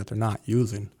machine that they're not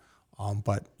using.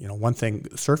 But one thing,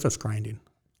 surface grinding,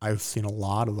 I've seen a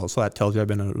lot of those. So that tells you I've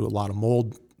been in a lot of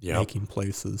mold Yep. making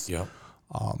places. Yep.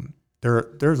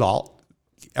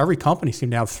 Every company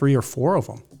seemed to have 3 or 4 of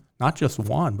them, not just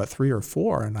one, but 3 or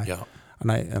 4. And Yeah.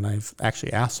 I've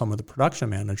actually asked some of the production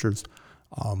managers,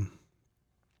 what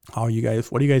are you guys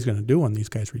going to do when these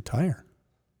guys retire?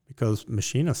 Because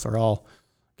machinists are all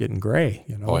getting gray,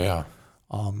 Oh, yeah.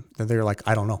 And they're like,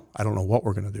 I don't know what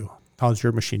we're going to do. How's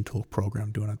your machine tool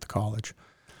program doing at the college?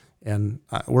 And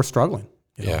we're struggling.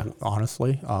 Yeah.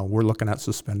 Honestly, we're looking at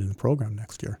suspending the program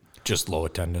next year. Just low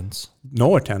attendance.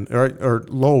 No or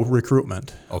low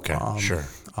recruitment. Okay. Sure.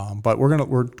 But we're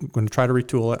gonna try to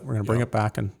retool it. We're gonna bring it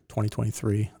back in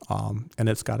 2023, and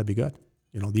it's got to be good.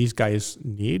 These guys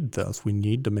need this. We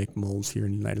need to make molds here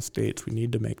in the United States. We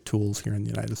need to make tools here in the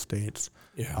United States.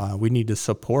 Yeah. We need to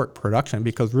support production,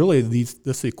 because really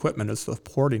this equipment is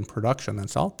supporting production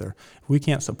that's out there. If we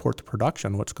can't support the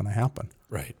production, what's going to happen?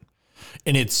 Right.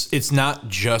 And it's not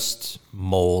just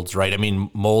molds, right? I mean,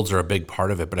 molds are a big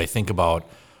part of it, but I think about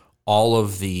all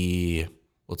of the,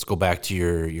 let's go back to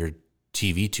your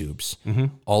TV tubes,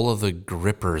 all of the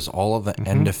grippers, all of the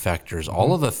end effectors,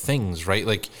 all of the things, right?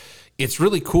 Like, it's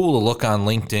really cool to look on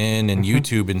LinkedIn and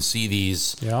YouTube and see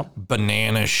these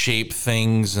banana shaped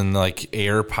things and like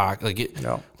air pocket,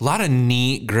 a lot of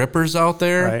neat grippers out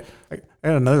there. Right. I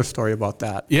had another story about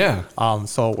that. Yeah.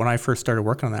 So when I first started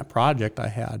working on that project, I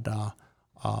had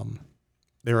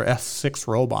they were S6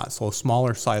 robots, so a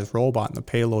smaller size robot, and the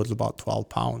payload is about 12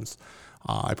 pounds.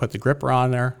 I put the gripper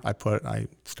on there. I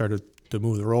started to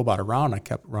move the robot around. I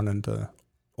kept running to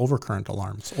overcurrent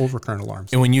alarms.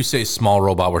 And when you say small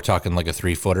robot, we're talking like a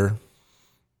 3-footer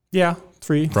Yeah,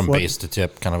 3 from foot. base to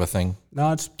tip kind of a thing.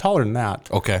 No, it's taller than that.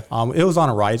 Okay. It was on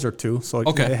a riser too, so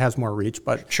Okay. it has more reach,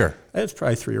 but Sure. it's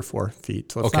probably 3 or 4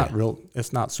 feet, so it's Okay. not real.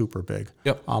 It's not super big.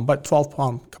 Yep. But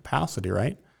 12-pound capacity,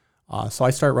 right? So I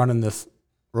started running this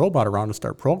robot around to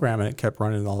start programming. It kept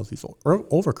running all of these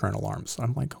overcurrent alarms.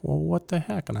 I'm like, well, what the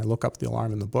heck? And I look up the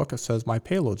alarm in the book. It says my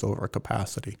payload's over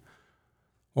capacity.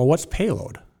 Well, what's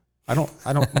payload? I'm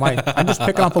just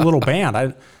picking up a little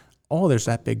band. There's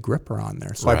that big gripper on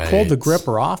there. So I pulled the Right.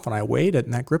 gripper off and I weighed it,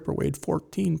 and that gripper weighed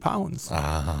 14 pounds.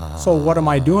 So what am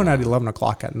I doing at 11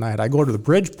 o'clock at night? I go to the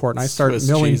Bridgeport and I start Swiss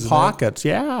milling cheesing it. pockets.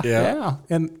 Yeah. Yeah.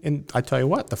 And I tell you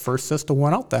what, the first system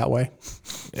went out that way.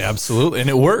 Absolutely. And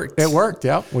it worked. It worked,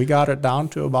 yep. We got it down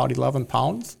to about 11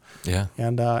 pounds, Yeah.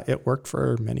 and it worked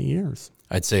for many years.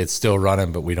 I'd say it's still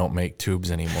running, but we don't make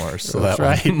tubes anymore. So That's that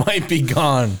right. one might be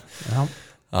gone. Yep.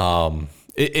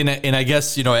 And I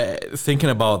guess, thinking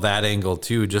about that angle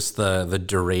too, just the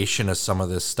duration of some of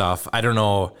this stuff. I don't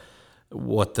know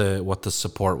what the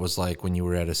support was like when you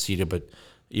were at ACETA, but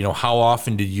how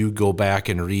often did you go back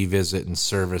and revisit and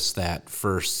service that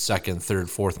first, second, third,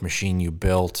 fourth machine you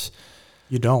built?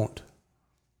 You don't.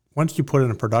 Once you put it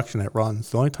in production, it runs.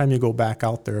 The only time you go back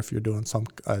out there if you're doing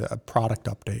a product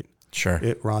update, Sure.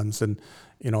 it runs. And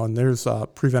and there's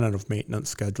preventative maintenance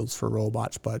schedules for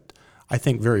robots, but I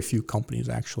think very few companies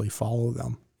actually follow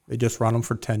them. They just run them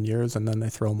for 10 years and then they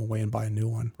throw them away and buy a new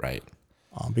one, Right.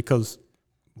 because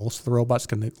most of the robots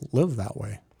can live that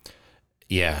way.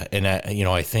 Yeah, and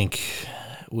I think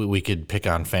we could pick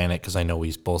on Fanuc because I know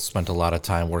we both spent a lot of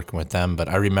time working with them, but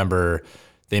I remember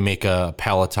they make a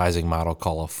palletizing model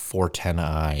called a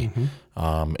 410i.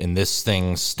 And this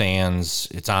thing stands,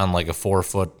 it's on like a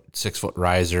 4-foot, 6-foot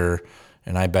riser.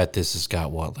 And I bet this has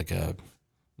got like a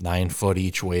 9-foot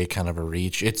each way kind of a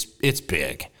reach. It's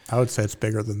big. I would say it's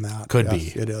bigger than that. Could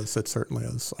yes, be. It is. It certainly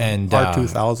is. And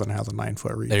R2000 has a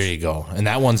 9-foot reach. There you go. And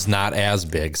that one's not as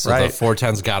big. So Right. the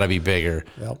 410's got to be bigger.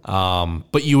 Yep.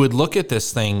 But you would look at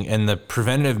this thing and the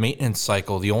preventative maintenance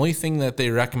cycle, the only thing that they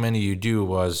recommended you do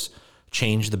was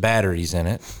change the batteries in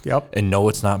it. Yep. And no,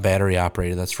 it's not battery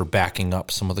operated. That's for backing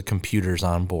up some of the computers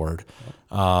on board.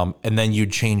 And then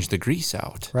you'd change the grease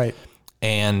out. Right.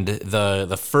 And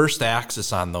the first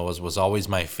axis on those was always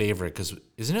my favorite because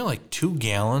isn't it like 2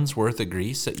 gallons worth of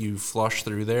grease that you flush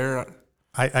through there?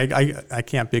 I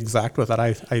can't be exact with that.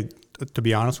 I to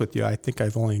be honest with you, I think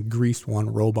I've only greased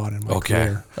one robot in my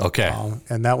career. Okay.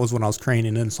 And that was when I was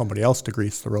training in somebody else to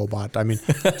grease the robot. I mean,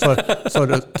 so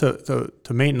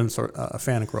to maintenance a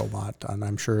Fanuc robot, and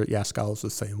I'm sure Yaskawa is the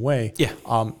same way. Yeah.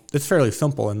 It's fairly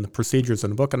simple in the procedures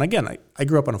in the book. And again, I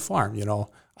grew up on a farm.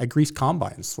 I greased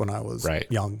combines when I was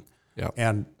young. Yep.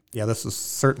 And yeah, this is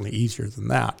certainly easier than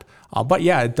that. But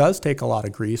yeah, it does take a lot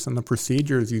of grease, and the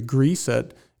procedures, you grease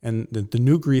it, and the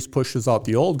new grease pushes out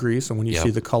the old grease, and when you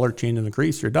see the color change in the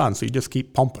grease, you're done. So you just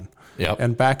keep pumping. Yep.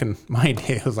 And back in my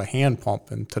day, it was a hand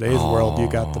pump. In today's world, you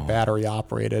got the battery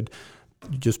operated.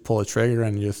 You just pull a trigger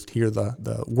and you just hear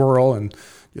the whirl and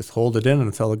just hold it in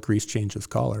until the grease changes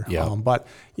color. Yeah. But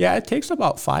yeah, it takes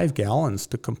about 5 gallons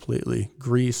to completely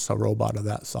grease a robot of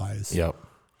that size. Yep.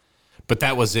 But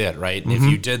that was it, right? If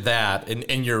you did that,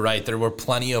 and you're right, there were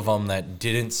plenty of them that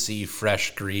didn't see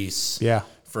fresh grease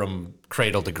from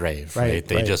cradle to grave, right?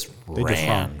 They just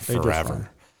ran forever.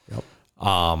 Yep.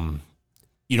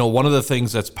 One of the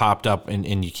things that's popped up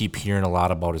and you keep hearing a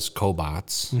lot about is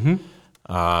cobots.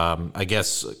 I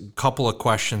guess a couple of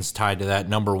questions tied to that.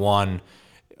 Number one,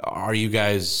 are you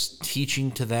guys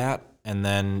teaching to that? And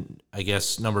then I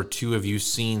guess number two, have you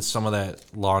seen some of that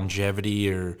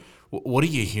longevity, or what are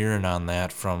you hearing on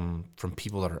that from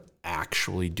people that are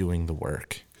actually doing the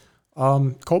work?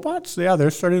 Cobots, yeah, they're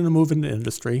starting to move into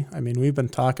industry. I mean, we've been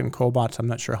talking cobots, I'm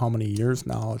not sure how many years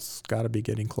now. It's got to be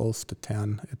getting close to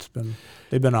 10.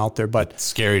 They've been out there, but It's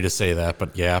scary to say that,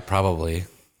 but yeah, probably.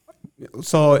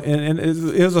 so and it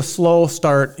is a slow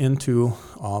start into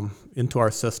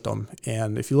our system.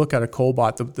 And if you look at a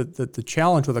cobot, the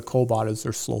challenge with a cobot is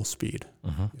their slow speed.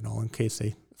 In case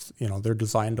they're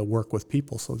designed to work with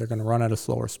people, so they're going to run at a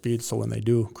slower speed. So when they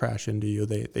do crash into you,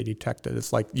 they detect it.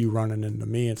 It's like you running into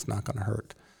me; it's not going to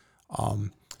hurt.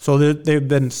 So they've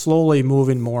been slowly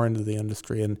moving more into the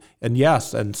industry, and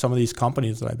yes, and some of these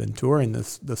companies that I've been touring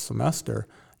this semester,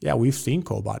 yeah, we've seen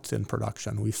cobots in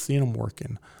production. We've seen them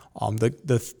working.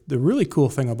 The really cool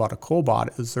thing about a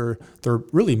cobot is they're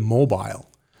really mobile.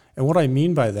 And what I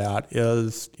mean by that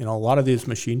is, a lot of these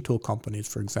machine tool companies,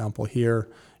 for example, here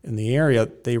in the area,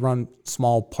 they run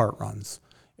small part runs.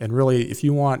 And really, if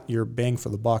you want your bang for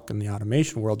the buck in the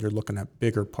automation world, you're looking at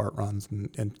bigger part runs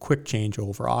and quick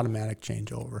changeover, automatic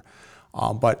changeover.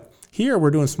 But here,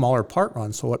 we're doing smaller part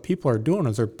runs. So what people are doing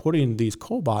is they're putting these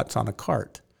cobots on a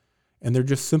cart. And they're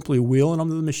just simply wheeling them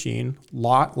to the machine,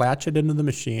 latch it into the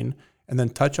machine, and then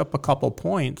touch up a couple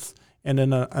points, and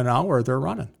in an hour, they're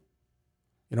running.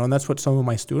 And that's what some of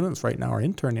my students right now are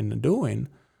interning and doing.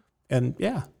 And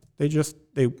yeah, they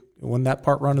when that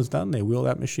part run is done, they wheel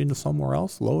that machine to somewhere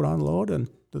else, load, unload, and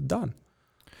they're done.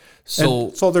 So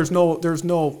there's no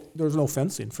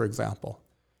fencing, for example,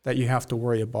 that you have to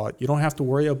worry about. You don't have to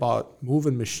worry about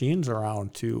moving machines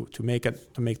around to make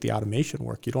the automation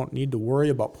work. You don't need to worry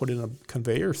about putting a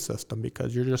conveyor system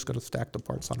because you're just going to stack the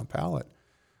parts on a pallet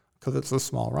because it's a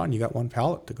small run. You got one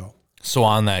pallet to go. So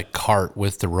on that cart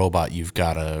with the robot, you've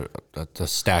got a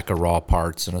stack of raw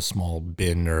parts in a small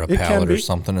bin or a pallet or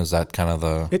something? Is that kind of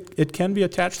the... It can be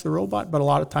attached to the robot, but a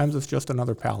lot of times it's just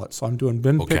another pallet. So I'm doing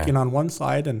bin picking on one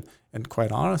side, and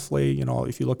quite honestly,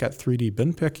 if you look at 3D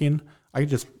bin picking, I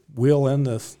just wheel in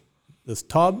this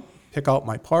tub, pick out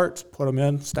my parts, put them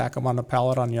in, stack them on the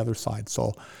pallet on the other side.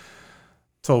 So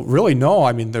really, no,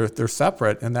 I mean, they're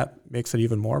separate, and that makes it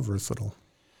even more versatile.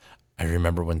 I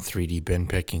remember when 3D bin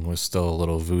picking was still a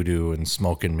little voodoo and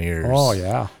smoke and mirrors. Oh,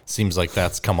 yeah. Seems like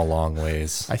that's come a long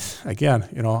ways. I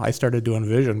started doing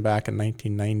vision back in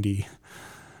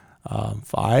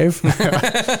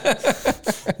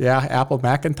 1995. Yeah, Apple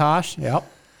Macintosh. Yep.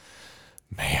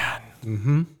 Man.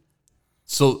 Mm-hmm.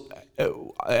 So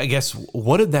I guess,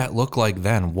 what did that look like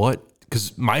then?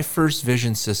 Because my first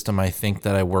vision system I think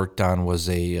that I worked on was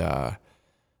a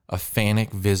a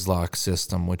Fanuc Vislock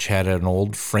system, which had an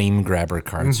old frame grabber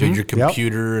card. So you had your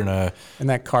computer and a And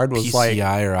that card was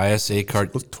PCI or ISA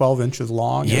card. was 12 inches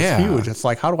long. Yeah. It's huge. It's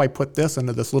like, how do I put this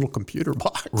into this little computer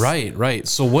box? Right.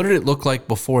 So what did it look like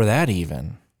before that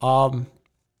even?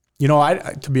 You know,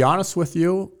 to be honest with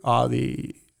you,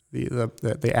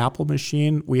 the Apple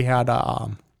machine, we had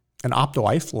an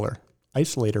opto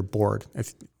isolator board.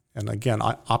 And again,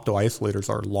 opto isolators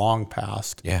are long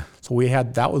past. Yeah. So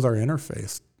that was our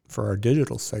interface for our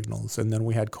digital signals. And then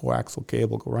we had coaxial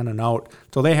cable running out.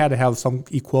 So they had to have some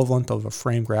equivalent of a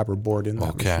frame grabber board in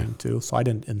that machine too. So I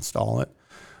didn't install it.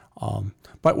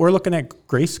 But we're looking at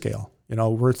grayscale. You know,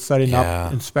 we're setting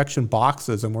up inspection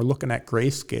boxes and we're looking at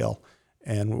grayscale.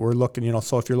 And we're looking, you know,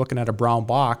 so if you're looking at a brown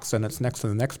box and it's next to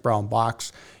the next brown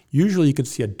box, usually you can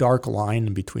see a dark line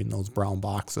in between those brown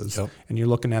boxes. Yep. And you're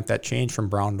looking at that change from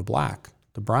brown to black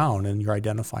to brown, and you're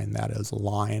identifying that as a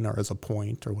line or as a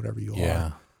point or whatever you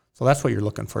are. So that's what you're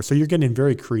looking for. So you're getting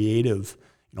very creative,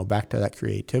 you know, back to that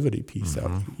creativity piece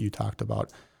that you talked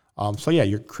about. So yeah,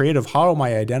 you're creative. How am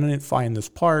I identifying this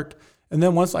part? And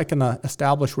then once I can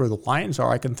establish where the lines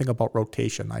are, I can think about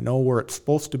rotation. I know where it's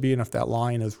supposed to be, and if that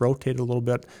line is rotated a little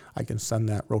bit, I can send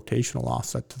that rotational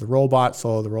offset to the robot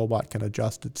so the robot can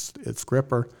adjust its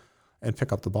gripper and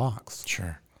pick up the box.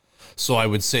 Sure. So I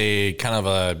would say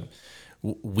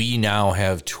we now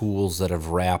have tools that have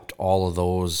wrapped all of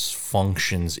those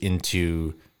functions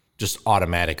into just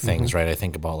automatic things, right? I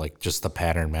think about like just the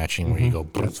pattern matching where you go.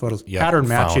 That's what pattern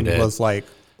matching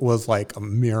was like a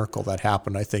miracle that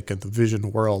happened, I think, in the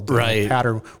vision world. Right.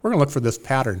 Pattern. We're going to look for this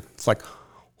pattern. It's like,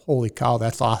 holy cow,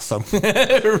 that's awesome.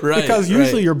 Right. Because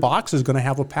usually your box is going to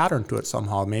have a pattern to it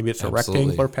somehow. Maybe it's a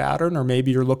rectangular pattern, or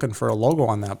maybe you're looking for a logo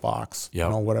on that box. You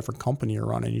know, whatever company you're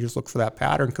running, you just look for that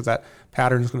pattern because that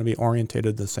pattern is going to be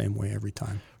orientated the same way every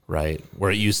time. Right.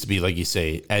 Where it used to be, like you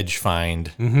say, edge find.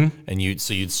 And you'd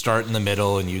start in the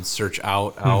middle and you'd search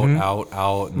out,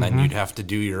 and then you'd have to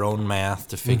do your own math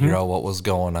to figure out what was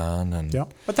going on. And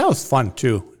But that was fun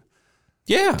too.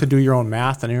 Yeah. To do your own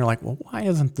math, and you're like, well, why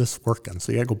isn't this working?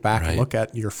 So you got to go back and look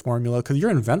at your formula because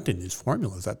you're inventing these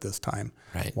formulas at this time.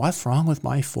 Right. What's wrong with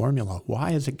my formula?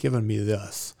 Why is it giving me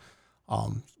this?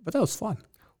 But that was fun.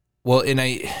 Well, and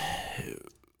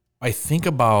I think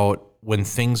about when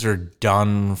things are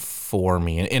done for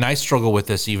me, and I struggle with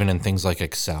this even in things like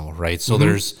Excel, right? So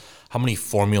there's how many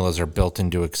formulas are built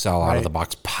into Excel out of the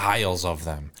box, piles of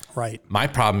them. Right. My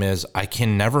problem is I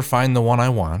can never find the one I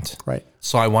want. Right.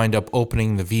 So I wind up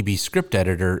opening the VB script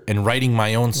editor and writing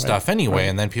my own stuff anyway.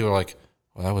 And then people are like,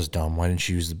 well, that was dumb. Why didn't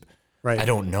you use the... Right. I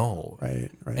don't know. Right.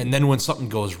 And then when something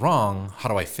goes wrong, how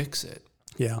do I fix it?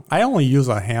 Yeah. I only use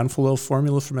a handful of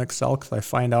formulas from Excel because I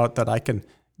find out that I can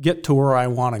get to where I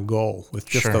want to go with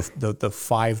just the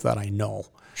 5 that I know.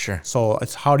 Sure. So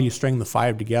it's how do you string the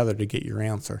 5 together to get your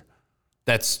answer?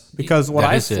 That's because what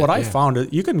I found is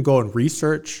you can go and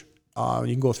research.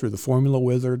 You can go through the formula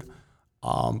wizard,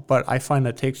 but I find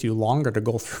it takes you longer to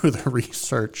go through the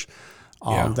research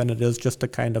than it is just to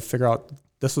kind of figure out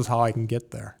this is how I can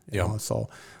get there. You know? So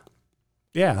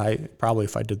I probably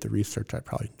if I did the research, I'd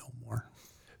probably know more.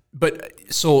 But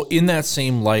so in that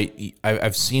same light,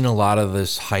 I've seen a lot of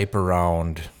this hype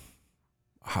around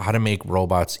how to make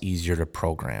robots easier to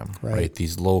program, right?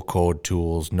 These low code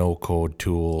tools, no code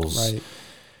tools. Right.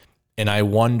 And I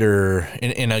wonder,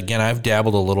 and again, I've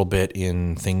dabbled a little bit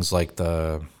in things like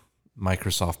the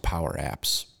Microsoft Power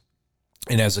Apps.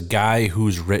 And as a guy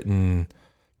who's written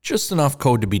just enough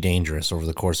code to be dangerous over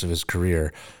the course of his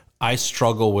career, I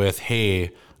struggle with,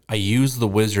 hey, I used the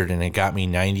wizard and it got me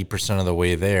 90% of the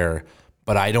way there,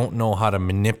 but I don't know how to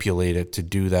manipulate it to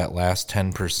do that last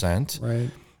 10%. Right.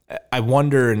 I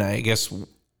wonder, and I guess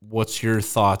what's your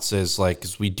thoughts as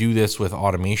we do this with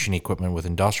automation equipment, with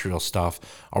industrial stuff,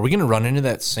 are we going to run into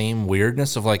that same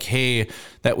weirdness of like, hey,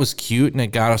 that was cute and it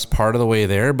got us part of the way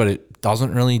there, but it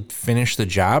doesn't really finish the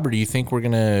job? Or do you think we'll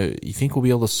be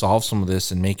able to solve some of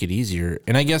this and make it easier?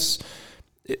 And I guess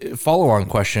follow-on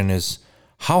question is,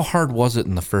 how hard was it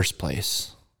in the first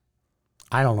place?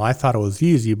 I don't know. I thought it was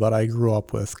easy, but I grew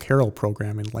up with Carol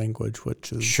programming language,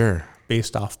 which is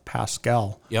based off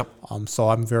Pascal. Yep. So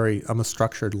I'm a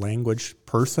structured language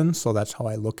person, so that's how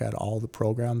I look at all the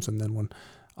programs. And then when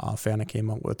Fanuc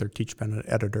came out with their TeachPen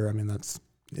editor, I mean, that's,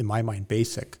 in my mind,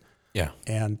 BASIC. Yeah.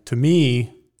 And to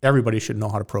me, everybody should know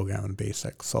how to program in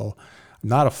BASIC. So I'm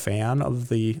not a fan of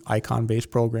the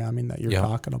icon-based programming that you're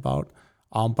talking about.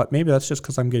 But maybe that's just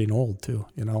because I'm getting old too,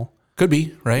 you know. Could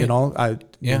be, right? You know, I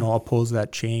oppose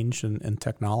that change in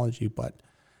technology. But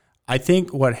I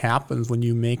think what happens when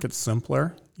you make it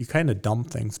simpler you kind of dumb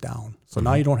things down. So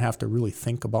now you don't have to really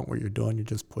think about what you're doing. You're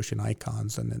just pushing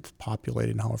icons and it's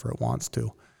populating however it wants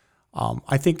to.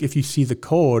 I think if you see the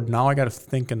code, now I got to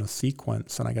think in a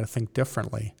sequence and I got to think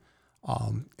differently.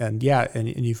 And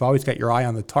you've always got your eye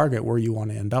on the target where you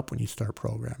want to end up when you start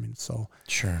programming. So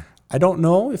Sure. I don't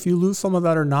know if you lose some of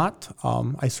that or not.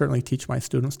 I certainly teach my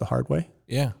students the hard way.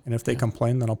 Yeah. And if they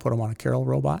complain, then I'll put them on a Carol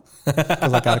robot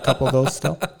because I got a couple of those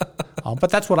still. But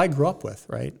that's what I grew up with,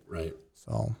 right? Right.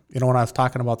 So, when I was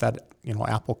talking about that,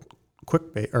 Apple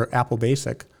Apple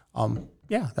Basic,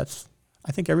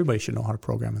 I think everybody should know how to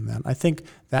program in that. I think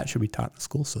that should be taught in the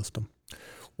school system.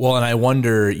 Well, and I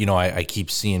wonder, I keep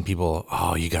seeing people,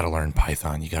 you got to learn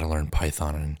Python. You got to learn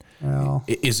Python. And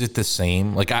is it the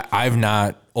same? Like I've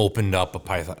not opened up a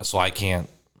Python, so I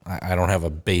don't have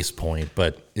a base point,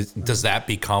 but does that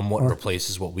become what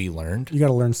replaces what we learned? You got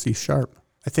to learn C#.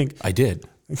 I think I did.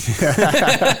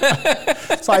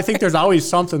 So I think there's always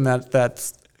something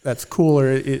that's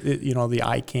cooler, the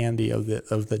eye candy of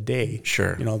the day.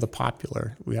 Sure. The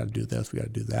popular. We got to do this. We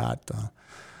got to do that.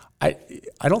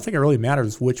 I don't think it really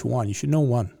matters which one. You should know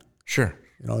one. Sure.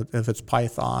 If it's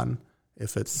Python,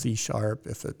 if it's C#,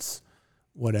 if it's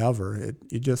whatever,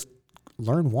 you just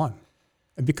learn one.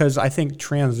 And because I think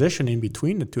transitioning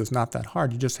between the two is not that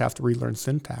hard. You just have to relearn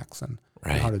syntax and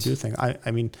how to do things.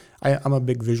 I'm a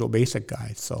big Visual Basic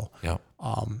guy, so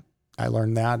I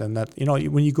learned that. And that,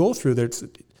 when you go through there,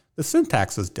 the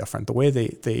syntax is different. The way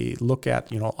they look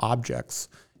at, objects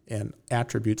and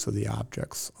attributes of the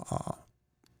objects.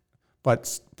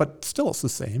 But still it's the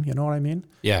same, you know what I mean?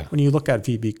 Yeah. When you look at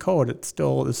VB code, it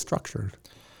still is structured.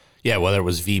 Yeah, whether it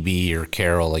was VB or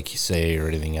Carol, like you say, or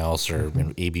anything else, or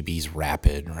ABB's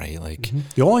Rapid, right? Like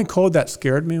the only code that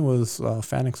scared me was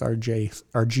Fanuc's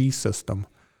RG system.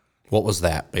 What was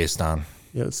that based on?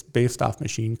 It's based off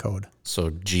machine code. So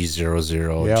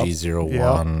G00,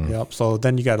 G01. Yep. So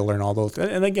then you got to learn all those.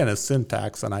 And again, it's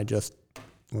syntax, and I just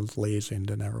was lazy and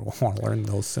didn't ever want to learn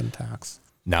those syntax.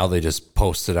 Now they just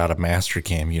post it out of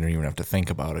Mastercam. You don't even have to think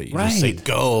about it. You just say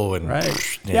go and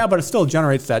Yeah, but it still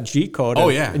generates that G code.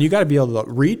 And you got to be able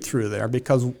to read through there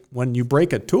because when you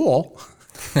break a tool,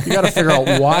 you got to figure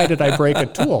out why did I break a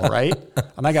tool, right?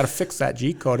 And I got to fix that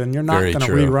G code. And you're not going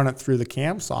to rerun it through the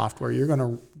CAM software. You're going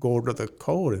to go to the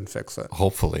code and fix it.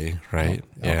 Hopefully, right?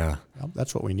 Yeah. Yep,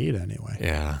 that's what we need anyway.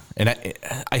 Yeah, and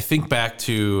I think back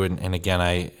to and again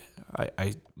I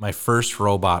my first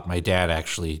robot, my dad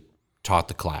actually taught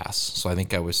the class. So I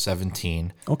think I was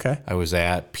 17. Okay. I was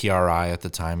at PRI at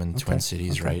the time in the Twin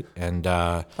Cities, right? And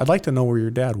I'd like to know where your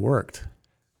dad worked.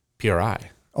 PRI.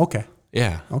 Okay.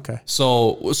 Yeah. Okay.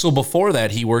 So before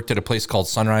that, he worked at a place called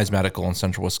Sunrise Medical in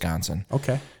Central Wisconsin.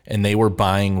 Okay. And they were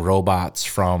buying robots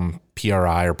from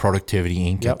PRI or Productivity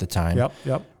Inc. at the time.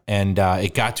 Yep. And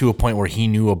it got to a point where he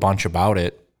knew a bunch about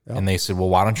it. Yep. And they said, well,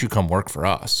 why don't you come work for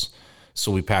us?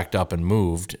 So we packed up and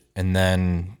moved. And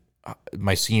then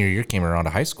my senior year came around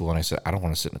to high school, and I said, I don't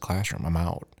want to sit in the classroom. I'm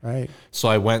out. Right. So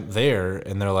I went there,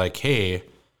 and they're like, hey,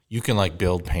 you can like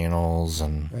build panels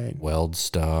and weld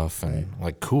stuff and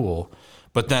like cool.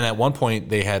 But then at one point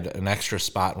they had an extra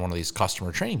spot in one of these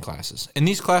customer training classes. And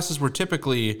these classes were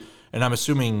typically, and I'm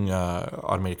assuming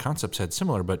Automated Concepts had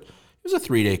similar, but it was a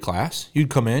 3-day class. You'd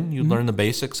come in, you'd learn the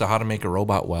basics of how to make a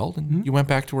robot weld, and you went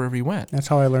back to wherever you went. That's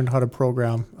how I learned how to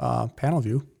program panel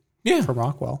view from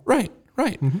Rockwell. Right.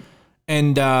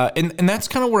 And that's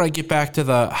kind of where I get back to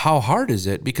the how hard is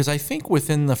it? Because I think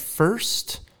within the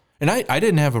first, and I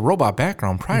didn't have a robot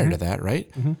background prior to that, right?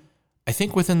 I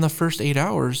think within the first 8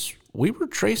 hours, we were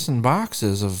tracing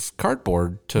boxes of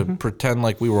cardboard to pretend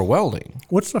like we were welding.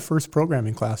 What's the first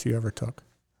programming class you ever took?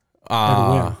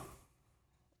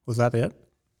 Was that it?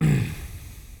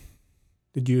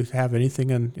 Did you have anything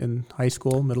in high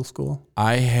school, middle school?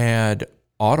 I had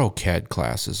AutoCAD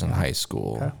classes in high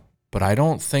school, but I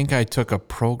don't think I took a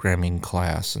programming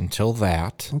class until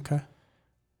that. Okay.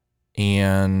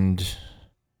 And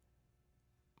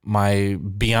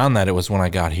beyond that, it was when I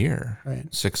got here, right.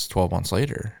 12 months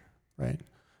later. Right.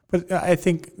 But I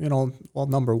think,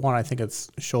 number one, I think it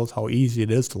shows how easy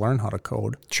it is to learn how to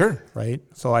code. Sure. Right.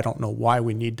 So I don't know why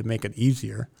we need to make it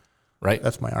easier. Right.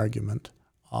 That's my argument.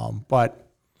 But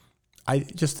I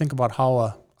just think about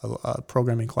how a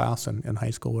programming class in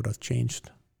high school would have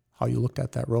changed how you looked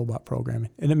at that robot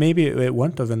programming. And maybe it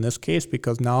wouldn't have in this case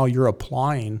because now you're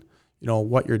applying,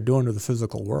 what you're doing to the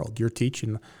physical world. You're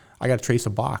teaching, I got to trace a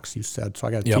box, you said, so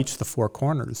I got to teach the 4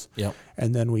 corners. Yep.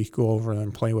 And then we go over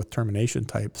and play with termination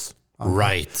types.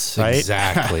 Right?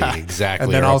 Exactly.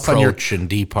 And then or all of a sudden approach and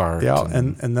depart. Yeah,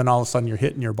 and then all of a sudden you're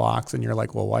hitting your box and you're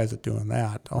like, well, why is it doing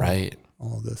that? Right.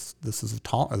 Oh, this is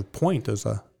a point is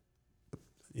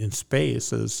in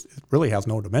space it really has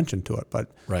no dimension to it.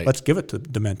 But Right. let's give it to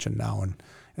dimension now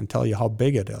and tell you how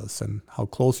big it is and how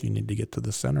close you need to get to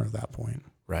the center of that point.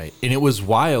 Right. And it was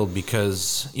wild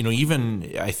because,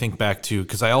 even I think back to,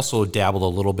 because I also dabbled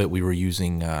a little bit. We were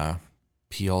using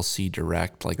PLC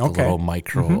Direct, like the little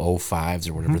micro O5s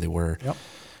or whatever they were. Yep.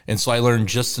 And so I learned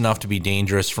just enough to be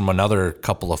dangerous from another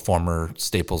couple of former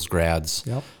Staples grads.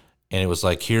 Yep. And it was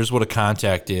like, here's what a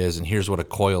contact is and here's what a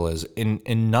coil is. And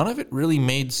none of it really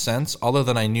made sense other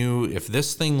than I knew if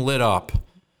this thing lit up,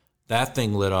 that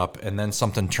thing lit up, and then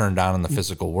something turned on in the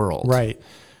physical world. Right.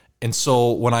 And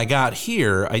so when I got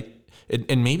here,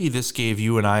 and maybe this gave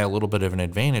you and I a little bit of an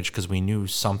advantage because we knew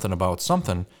something about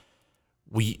something.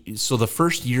 So the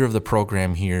first year of the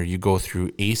program here, you go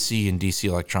through AC and DC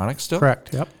electronics still?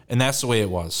 Correct. Yep. And that's the way it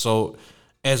was. So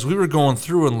as we were going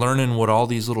through and learning what all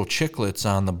these little chiclets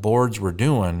on the boards were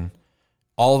doing,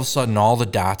 all of a sudden all the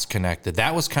dots connected.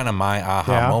 That was kind of my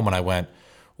aha moment. I went,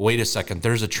 wait a second,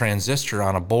 there's a transistor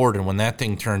on a board, and when that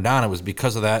thing turned on, it was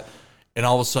because of that. And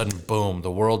all of a sudden, boom,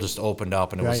 the world just opened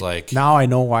up, and it was like... Now I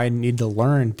know why I need to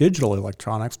learn digital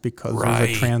electronics because there's Right.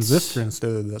 a transistor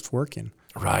instead that's working.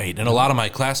 Right. And a lot of my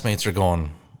classmates are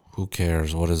going, who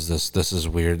cares? What is this? This is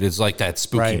weird. It's like that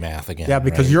spooky math again. Yeah,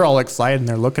 because right? you're all excited and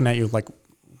they're looking at you like,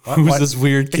 Who's this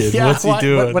weird kid? Yeah, What's he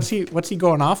doing? What's he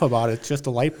going off about? It's just a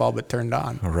light bulb that turned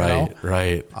on. Right,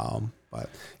 right. But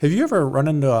have you ever run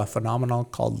into a phenomenon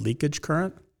called leakage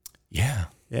current? Yeah.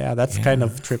 Yeah, that's kind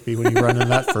of trippy when you run into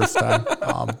that first time.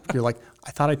 You're like,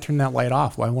 I thought I turned that light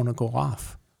off. Why won't it go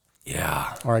off?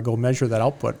 Yeah. Or I go measure that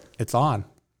output. It's on.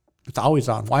 It's always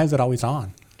on. Why is it always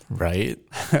on? Right.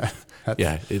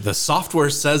 Yeah. The software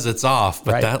says it's off,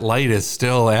 but Right. that light is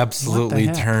still absolutely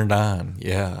heck? turned on.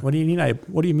 Yeah. What do you mean?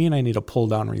 What do you mean? I need a pull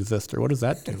down resistor? What does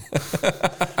that do?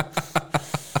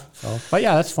 But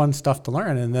yeah, that's fun stuff to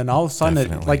learn. And then all of a sudden,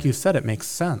 Definitely. like you said, it makes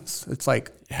sense. It's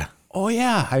like, Yeah. oh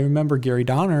yeah, I remember Gary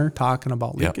Donner talking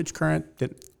about Yep. leakage current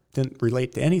that didn't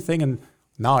relate to anything, and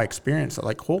now I experience it.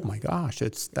 Like, oh my gosh,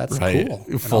 that's Right. cool.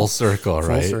 you Full know? circle,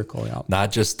 right? Full circle, yeah.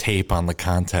 Not just tape on the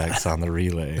contacts on the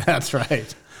relay. That's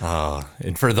right.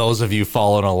 And for those of you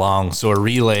following along, so a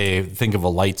relay, think of a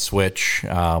light switch,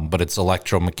 but it's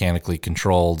electromechanically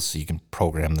controlled, so you can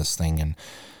program this thing. And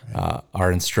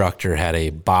our instructor had a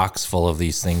box full of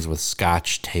these things with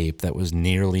Scotch tape that was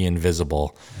nearly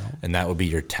invisible, and that would be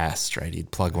your test, right?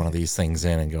 He'd plug one of these things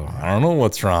in and go, I don't know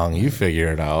what's wrong. You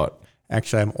figure it out.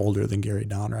 Actually, I'm older than Gary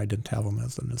Donner. I didn't have him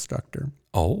as an instructor.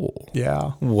 Oh,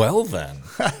 Yeah. well then.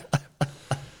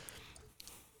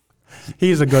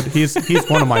 He's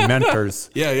one of my mentors.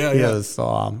 Yeah. He is.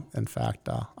 So, in fact,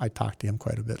 I talk to him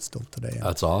quite a bit still today.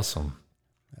 That's awesome.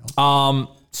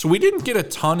 So we didn't get a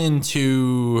ton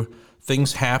into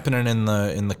things happening in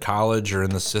the college or in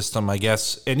the system. I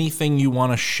guess anything you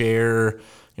want to share.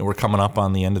 We're coming up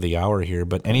on the end of the hour here,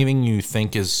 but anything you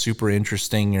think is super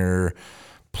interesting or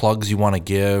plugs you want to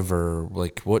give, or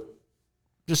like what,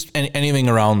 just anything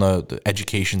around the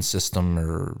education system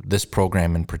or this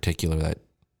program in particular that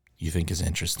you think is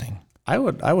interesting. I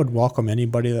would welcome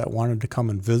anybody that wanted to come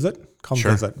and visit.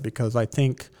 Sure. Visit, because I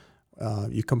think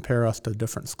you compare us to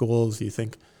different schools, you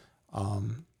think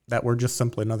that we're just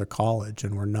simply another college,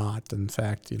 and we're not. In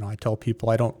fact, I tell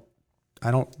people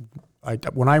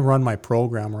when I run my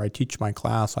program or I teach my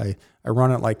class, I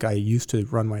run it like I used to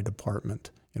run my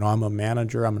department. I'm a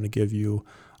manager. I'm going to give you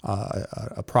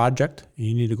a project.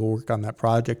 You need to go work on that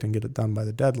project and get it done by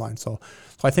the deadline. So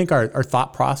I think our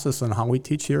thought process and how we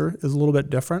teach here is a little bit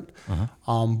different.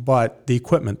 But the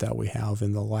equipment that we have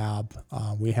in the lab,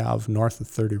 we have north of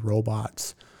 30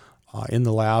 robots in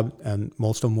the lab, and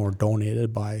most of them were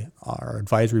donated by our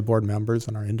advisory board members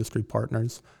and our industry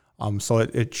partners. So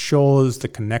it shows the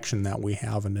connection that we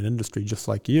have in an industry just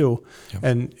like you.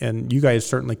 Yep. And you guys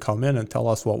certainly come in and tell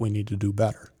us what we need to do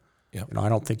better. Yep. I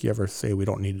don't think you ever say we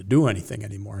don't need to do anything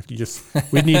anymore.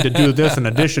 We need to do this in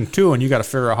addition to, and you got to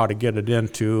figure out how to get it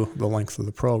into the length of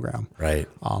the program. Right.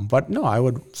 But no, I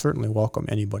would certainly welcome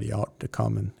anybody out to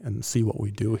come and see what we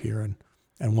do here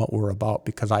and what we're about.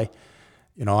 Because I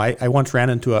once ran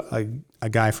into a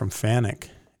guy from FANUC,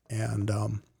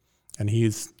 and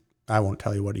he's, I won't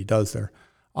tell you what he does there,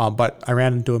 but I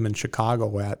ran into him in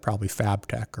Chicago at probably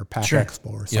FabTech or PAC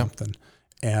Expo or something. Yep.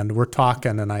 And we're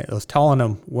talking, and I was telling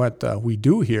him what we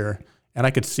do here, and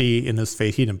I could see in his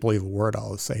face he didn't believe a word I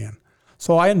was saying.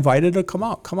 So I invited him to come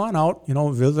on out,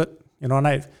 visit, and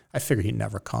I figured he'd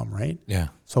never come, right? Yeah.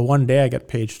 So one day I get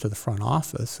paged to the front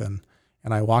office, and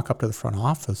I walk up to the front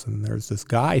office, and there's this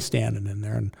guy standing in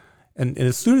there, and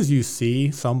as soon as you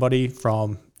see somebody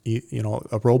from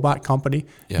a robot company,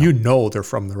 they're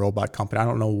from the robot company. I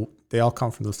don't know they all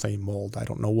come from the same mold. I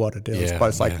don't know what it is, Yeah, but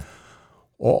it's like,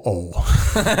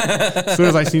 as soon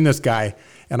as I seen this guy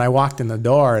and I walked in the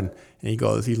door and he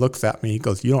looks at me, he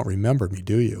goes, "You don't remember me,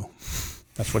 do you?"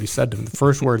 That's what he said to me. The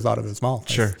first words out of his mouth.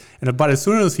 Sure. But as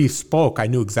soon as he spoke, I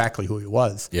knew exactly who he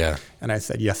was. Yeah. And I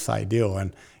said, "Yes, I do."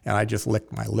 And I just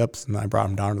licked my lips and I brought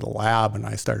him down to the lab and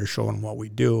I started showing him what we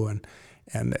do. And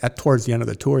towards the end of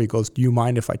the tour, he goes, "Do you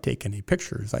mind if I take any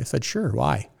pictures?" I said, "Sure,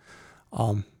 why?"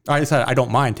 I said, "I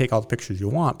don't mind. Take all the pictures you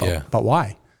want, but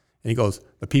why?" And he goes,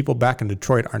 "The people back in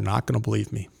Detroit are not going to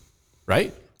believe me."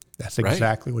 Right. That's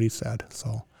exactly what he said.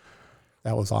 So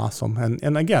that was awesome.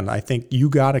 And again, I think you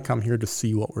got to come here to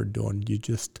see what we're doing. You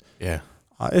just,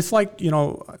 it's like,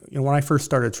 when I first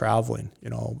started traveling,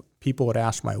 people would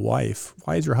ask my wife,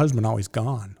 "Why is your husband always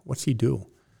gone? What's he do?"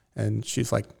 And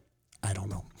she's like, "I don't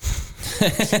know."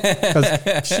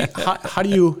 Because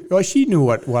she knew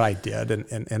what I did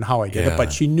and how I did it,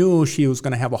 but she knew she was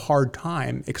going to have a hard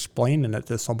time explaining it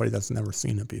to somebody that's never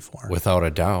seen it before. Without a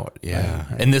doubt, yeah.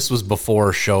 Right. And this was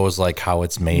before shows like How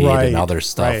It's Made and other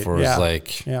stuff where it's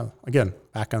like... Yeah, again,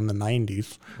 back in the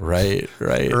 90s. Right.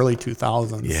 Early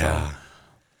 2000s. Yeah.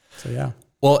 So yeah.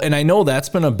 Well, and I know that's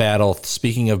been a battle.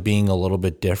 Speaking of being a little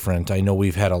bit different, I know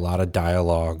we've had a lot of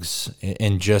dialogues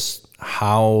and just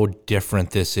how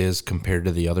different this is compared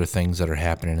to the other things that are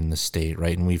happening in the state,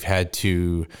 right? And we've had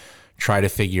to try to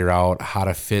figure out how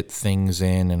to fit things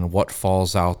in and what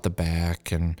falls out the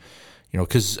back. And,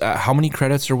 because how many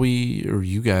credits are we, or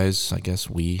you guys, I guess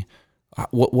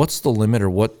what's the limit or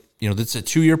what? It's a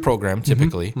 2-year program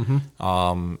typically.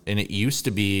 And it used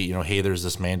to be, hey, there's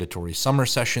this mandatory summer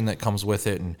session that comes with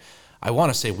it. And I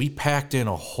want to say we packed in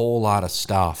a whole lot of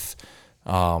stuff.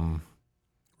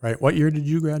 Right. What year did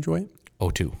you graduate?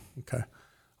 2002. Okay.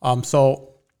 So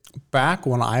back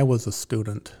when I was a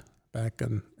student, back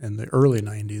in the early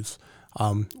 90s,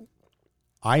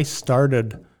 I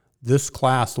started this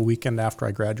class the weekend after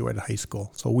I graduated high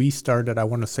school. So we started, I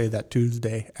want to say, that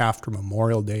Tuesday after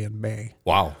Memorial Day in May.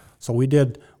 Wow. So we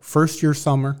did first year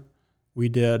summer, we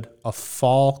did a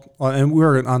fall, and we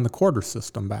were on the quarter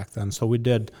system back then. So we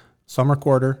did summer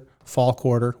quarter, fall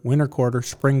quarter, winter quarter,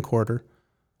 spring quarter,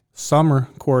 summer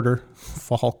quarter,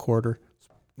 fall quarter,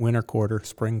 winter quarter,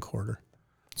 spring quarter.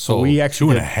 So we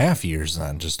actually 2.5 years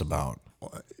then, just about.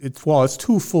 It's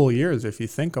 2 full years if you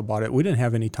think about it. We didn't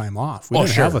have any time off. We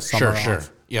didn't have a summer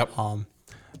off. Yep.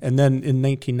 And then in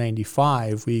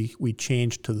 1995, we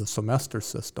changed to the semester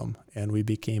system, and we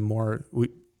became more.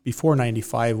 Before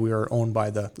 95, we were owned by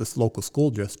this local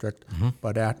school district,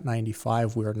 but at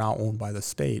 95, we are now owned by the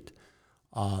state.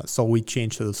 So we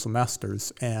changed to the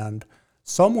semesters, and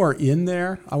somewhere in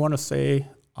there, I want to say,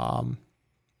 and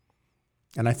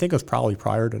I think it was probably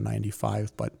prior to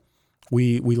 95, but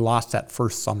we lost that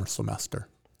first summer semester.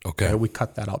 Okay. We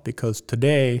cut that out because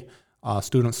today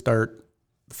students start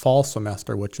fall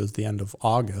semester, which is the end of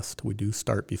August. We do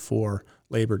start before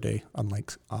Labor Day,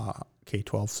 unlike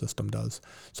K-12 system does.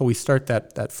 So we start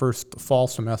that first fall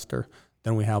semester,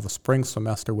 then we have a spring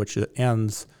semester, which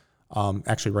ends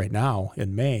actually right now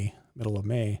in May, middle of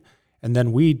May. And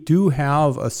then we do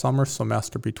have a summer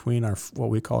semester between what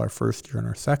we call our first year and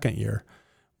our second year,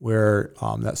 where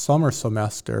that summer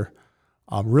semester,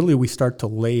 really we start to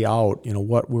lay out,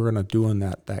 what we're going to do in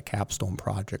that capstone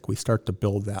project. We start to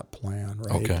build that plan,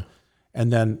 right? Okay.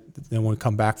 And then when we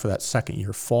come back for that second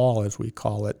year fall, as we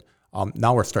call it,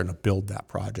 now we're starting to build that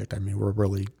project. I mean, we're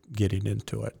really getting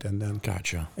into it. And then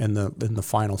gotcha. In the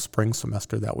final spring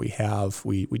semester that we have,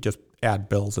 we just add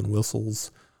bells and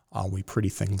whistles. We pretty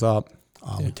things up.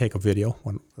 We take a video.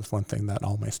 That's one thing that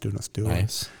all my students do.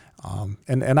 Nice.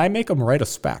 And I make them write a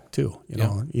spec too.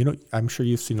 I'm sure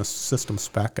you've seen a system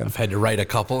spec. And I've had to write a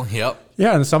couple. Yep.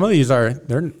 Yeah, and some of these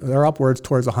they're upwards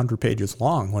towards 100 pages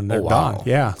long when they're done.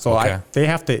 Yeah, so they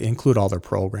have to include all their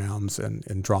programs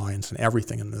and drawings and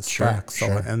everything in this spec.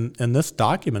 So and this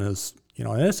document is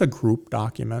and it's a group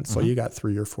document, so you got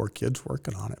 3 or 4 kids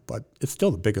working on it, but it's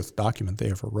still the biggest document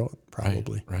they ever wrote,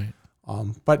 probably. Right.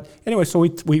 But anyway, so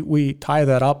we tie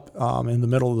that up in the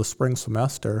middle of the spring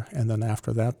semester, and then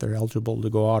after that, they're eligible to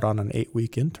go out on an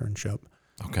 8-week internship.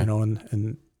 Okay.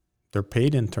 And they're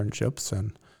paid internships,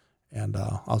 and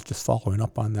I was just following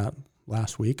up on that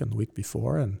last week and the week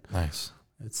before, and nice.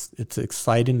 It's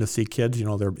exciting to see kids.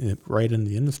 They're right in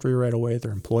the industry right away.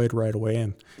 They're employed right away,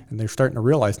 and they're starting to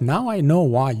realize, now I know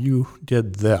why you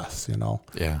did this.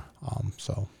 Yeah.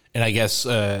 So. And I guess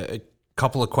a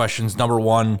couple of questions. Number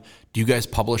one, do you guys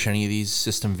publish any of these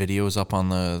system videos up on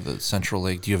the Central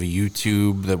Lake? Do you have a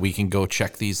YouTube that we can go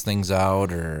check these things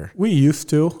out? Or we used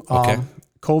to. Okay.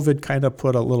 COVID kind of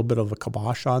put a little bit of a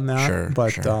kibosh on that. Sure, But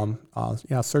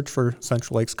sure. search for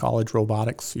Central Lakes College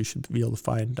Robotics. You should be able to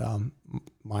find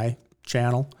my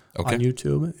channel Okay. on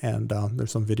YouTube, and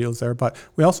there's some videos there. But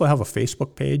we also have a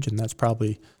Facebook page, and that's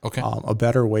probably Okay. a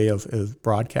better way of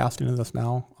broadcasting this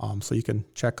now. So you can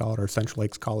check out our Central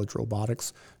Lakes College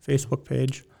Robotics Facebook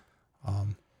page.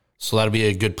 So that'll be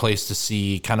a good place to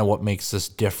see kind of what makes this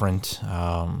different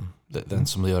than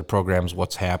some of the other programs,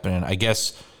 what's happening. I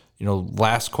guess,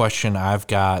 last question I've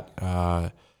got,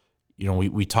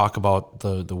 we talk about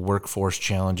the workforce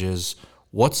challenges.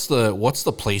 What's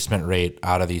the placement rate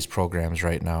out of these programs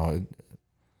right now?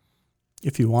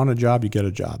 If you want a job, you get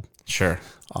a job. Sure.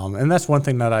 And that's one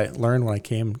thing that I learned when I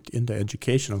came into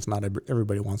education is not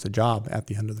everybody wants a job at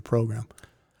the end of the program.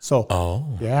 So,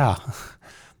 yeah.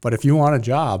 But if you want a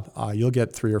job, you'll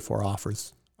get 3 or 4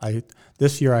 offers.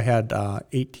 This year I had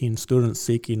 18 students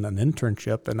seeking an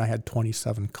internship, and I had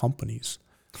 27 companies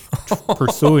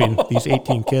pursuing these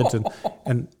 18 kids.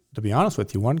 And to be honest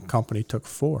with you, one company took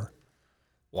 4.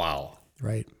 Wow.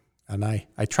 Right. And I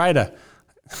try to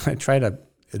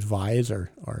advise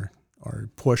or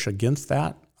push against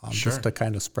that, Sure. just to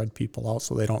kind of spread people out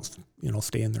so they don't,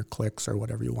 stay in their cliques or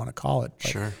whatever you want to call it. But,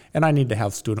 Sure. And I need to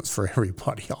have students for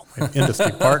everybody, all my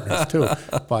industry partners too.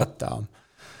 But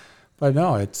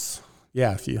no, it's,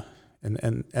 if you,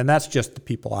 and that's just the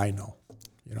people I know,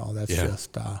 that's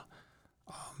just,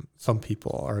 some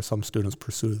people or some students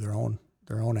pursue their own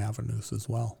avenues as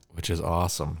well. Which is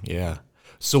awesome. Yeah.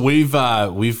 So we've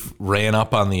ran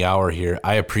up on the hour here.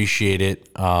 I appreciate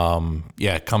it. Come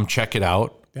check it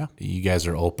out. Yeah. You guys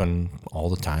are open all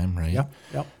the time, right?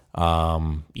 Yep.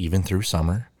 Even through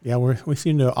summer. Yeah, we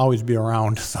seem to always be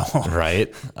around. So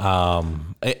Right.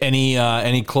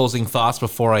 Any closing thoughts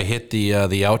before I hit the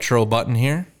outro button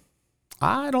here?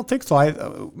 I don't think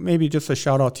so. Maybe just a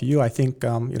shout out to you. I think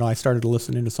I started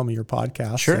listening to some of your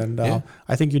podcasts, Sure, and yeah.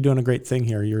 I think you're doing a great thing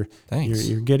here. Thanks.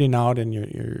 You're getting out and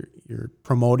you're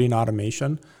promoting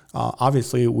automation.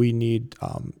 Obviously, we need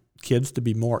kids to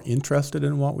be more interested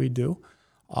in what we do,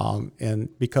 and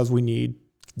because we need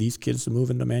these kids to move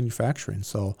into manufacturing.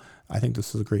 So I think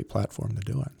this is a great platform to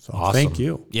do it. So Awesome. Thank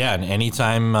you. Yeah, and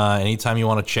anytime you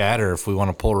want to chat, or if we want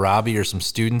to pull Robbie or some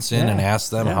students in and ask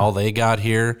them how they got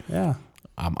here,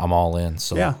 I'm all in.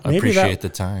 So I appreciate the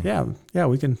time. Yeah,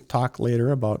 we can talk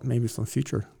later about maybe some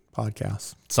future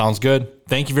podcasts. Sounds good.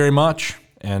 Thank you very much,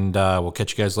 and we'll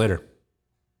catch you guys later.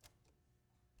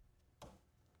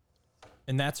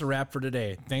 And that's a wrap for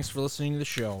today. Thanks for listening to the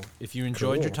show. If you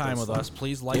enjoyed your time with us,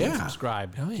 please like and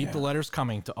subscribe. Keep the letters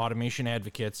coming to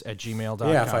automationadvocates@gmail.com.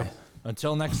 Yeah,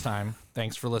 Until next time,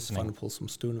 thanks for Fun listening. to pull some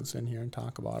students in here and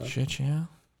talk about it. Shit, yeah.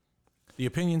 The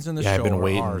opinions in this Yeah, I've show been are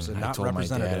waiting. ours and I not told my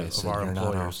dad, I representative said, of our "You're not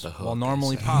off employers. the hook." While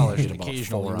normally I said, polished, "About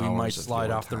occasionally 4 we might hours of slide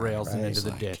your off the time." rails and Right. into the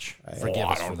Like, ditch. "Oh, Forgive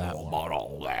I us for don't that know one. about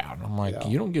all that." I'm like,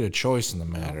 you don't get a choice in the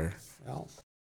matter. Well,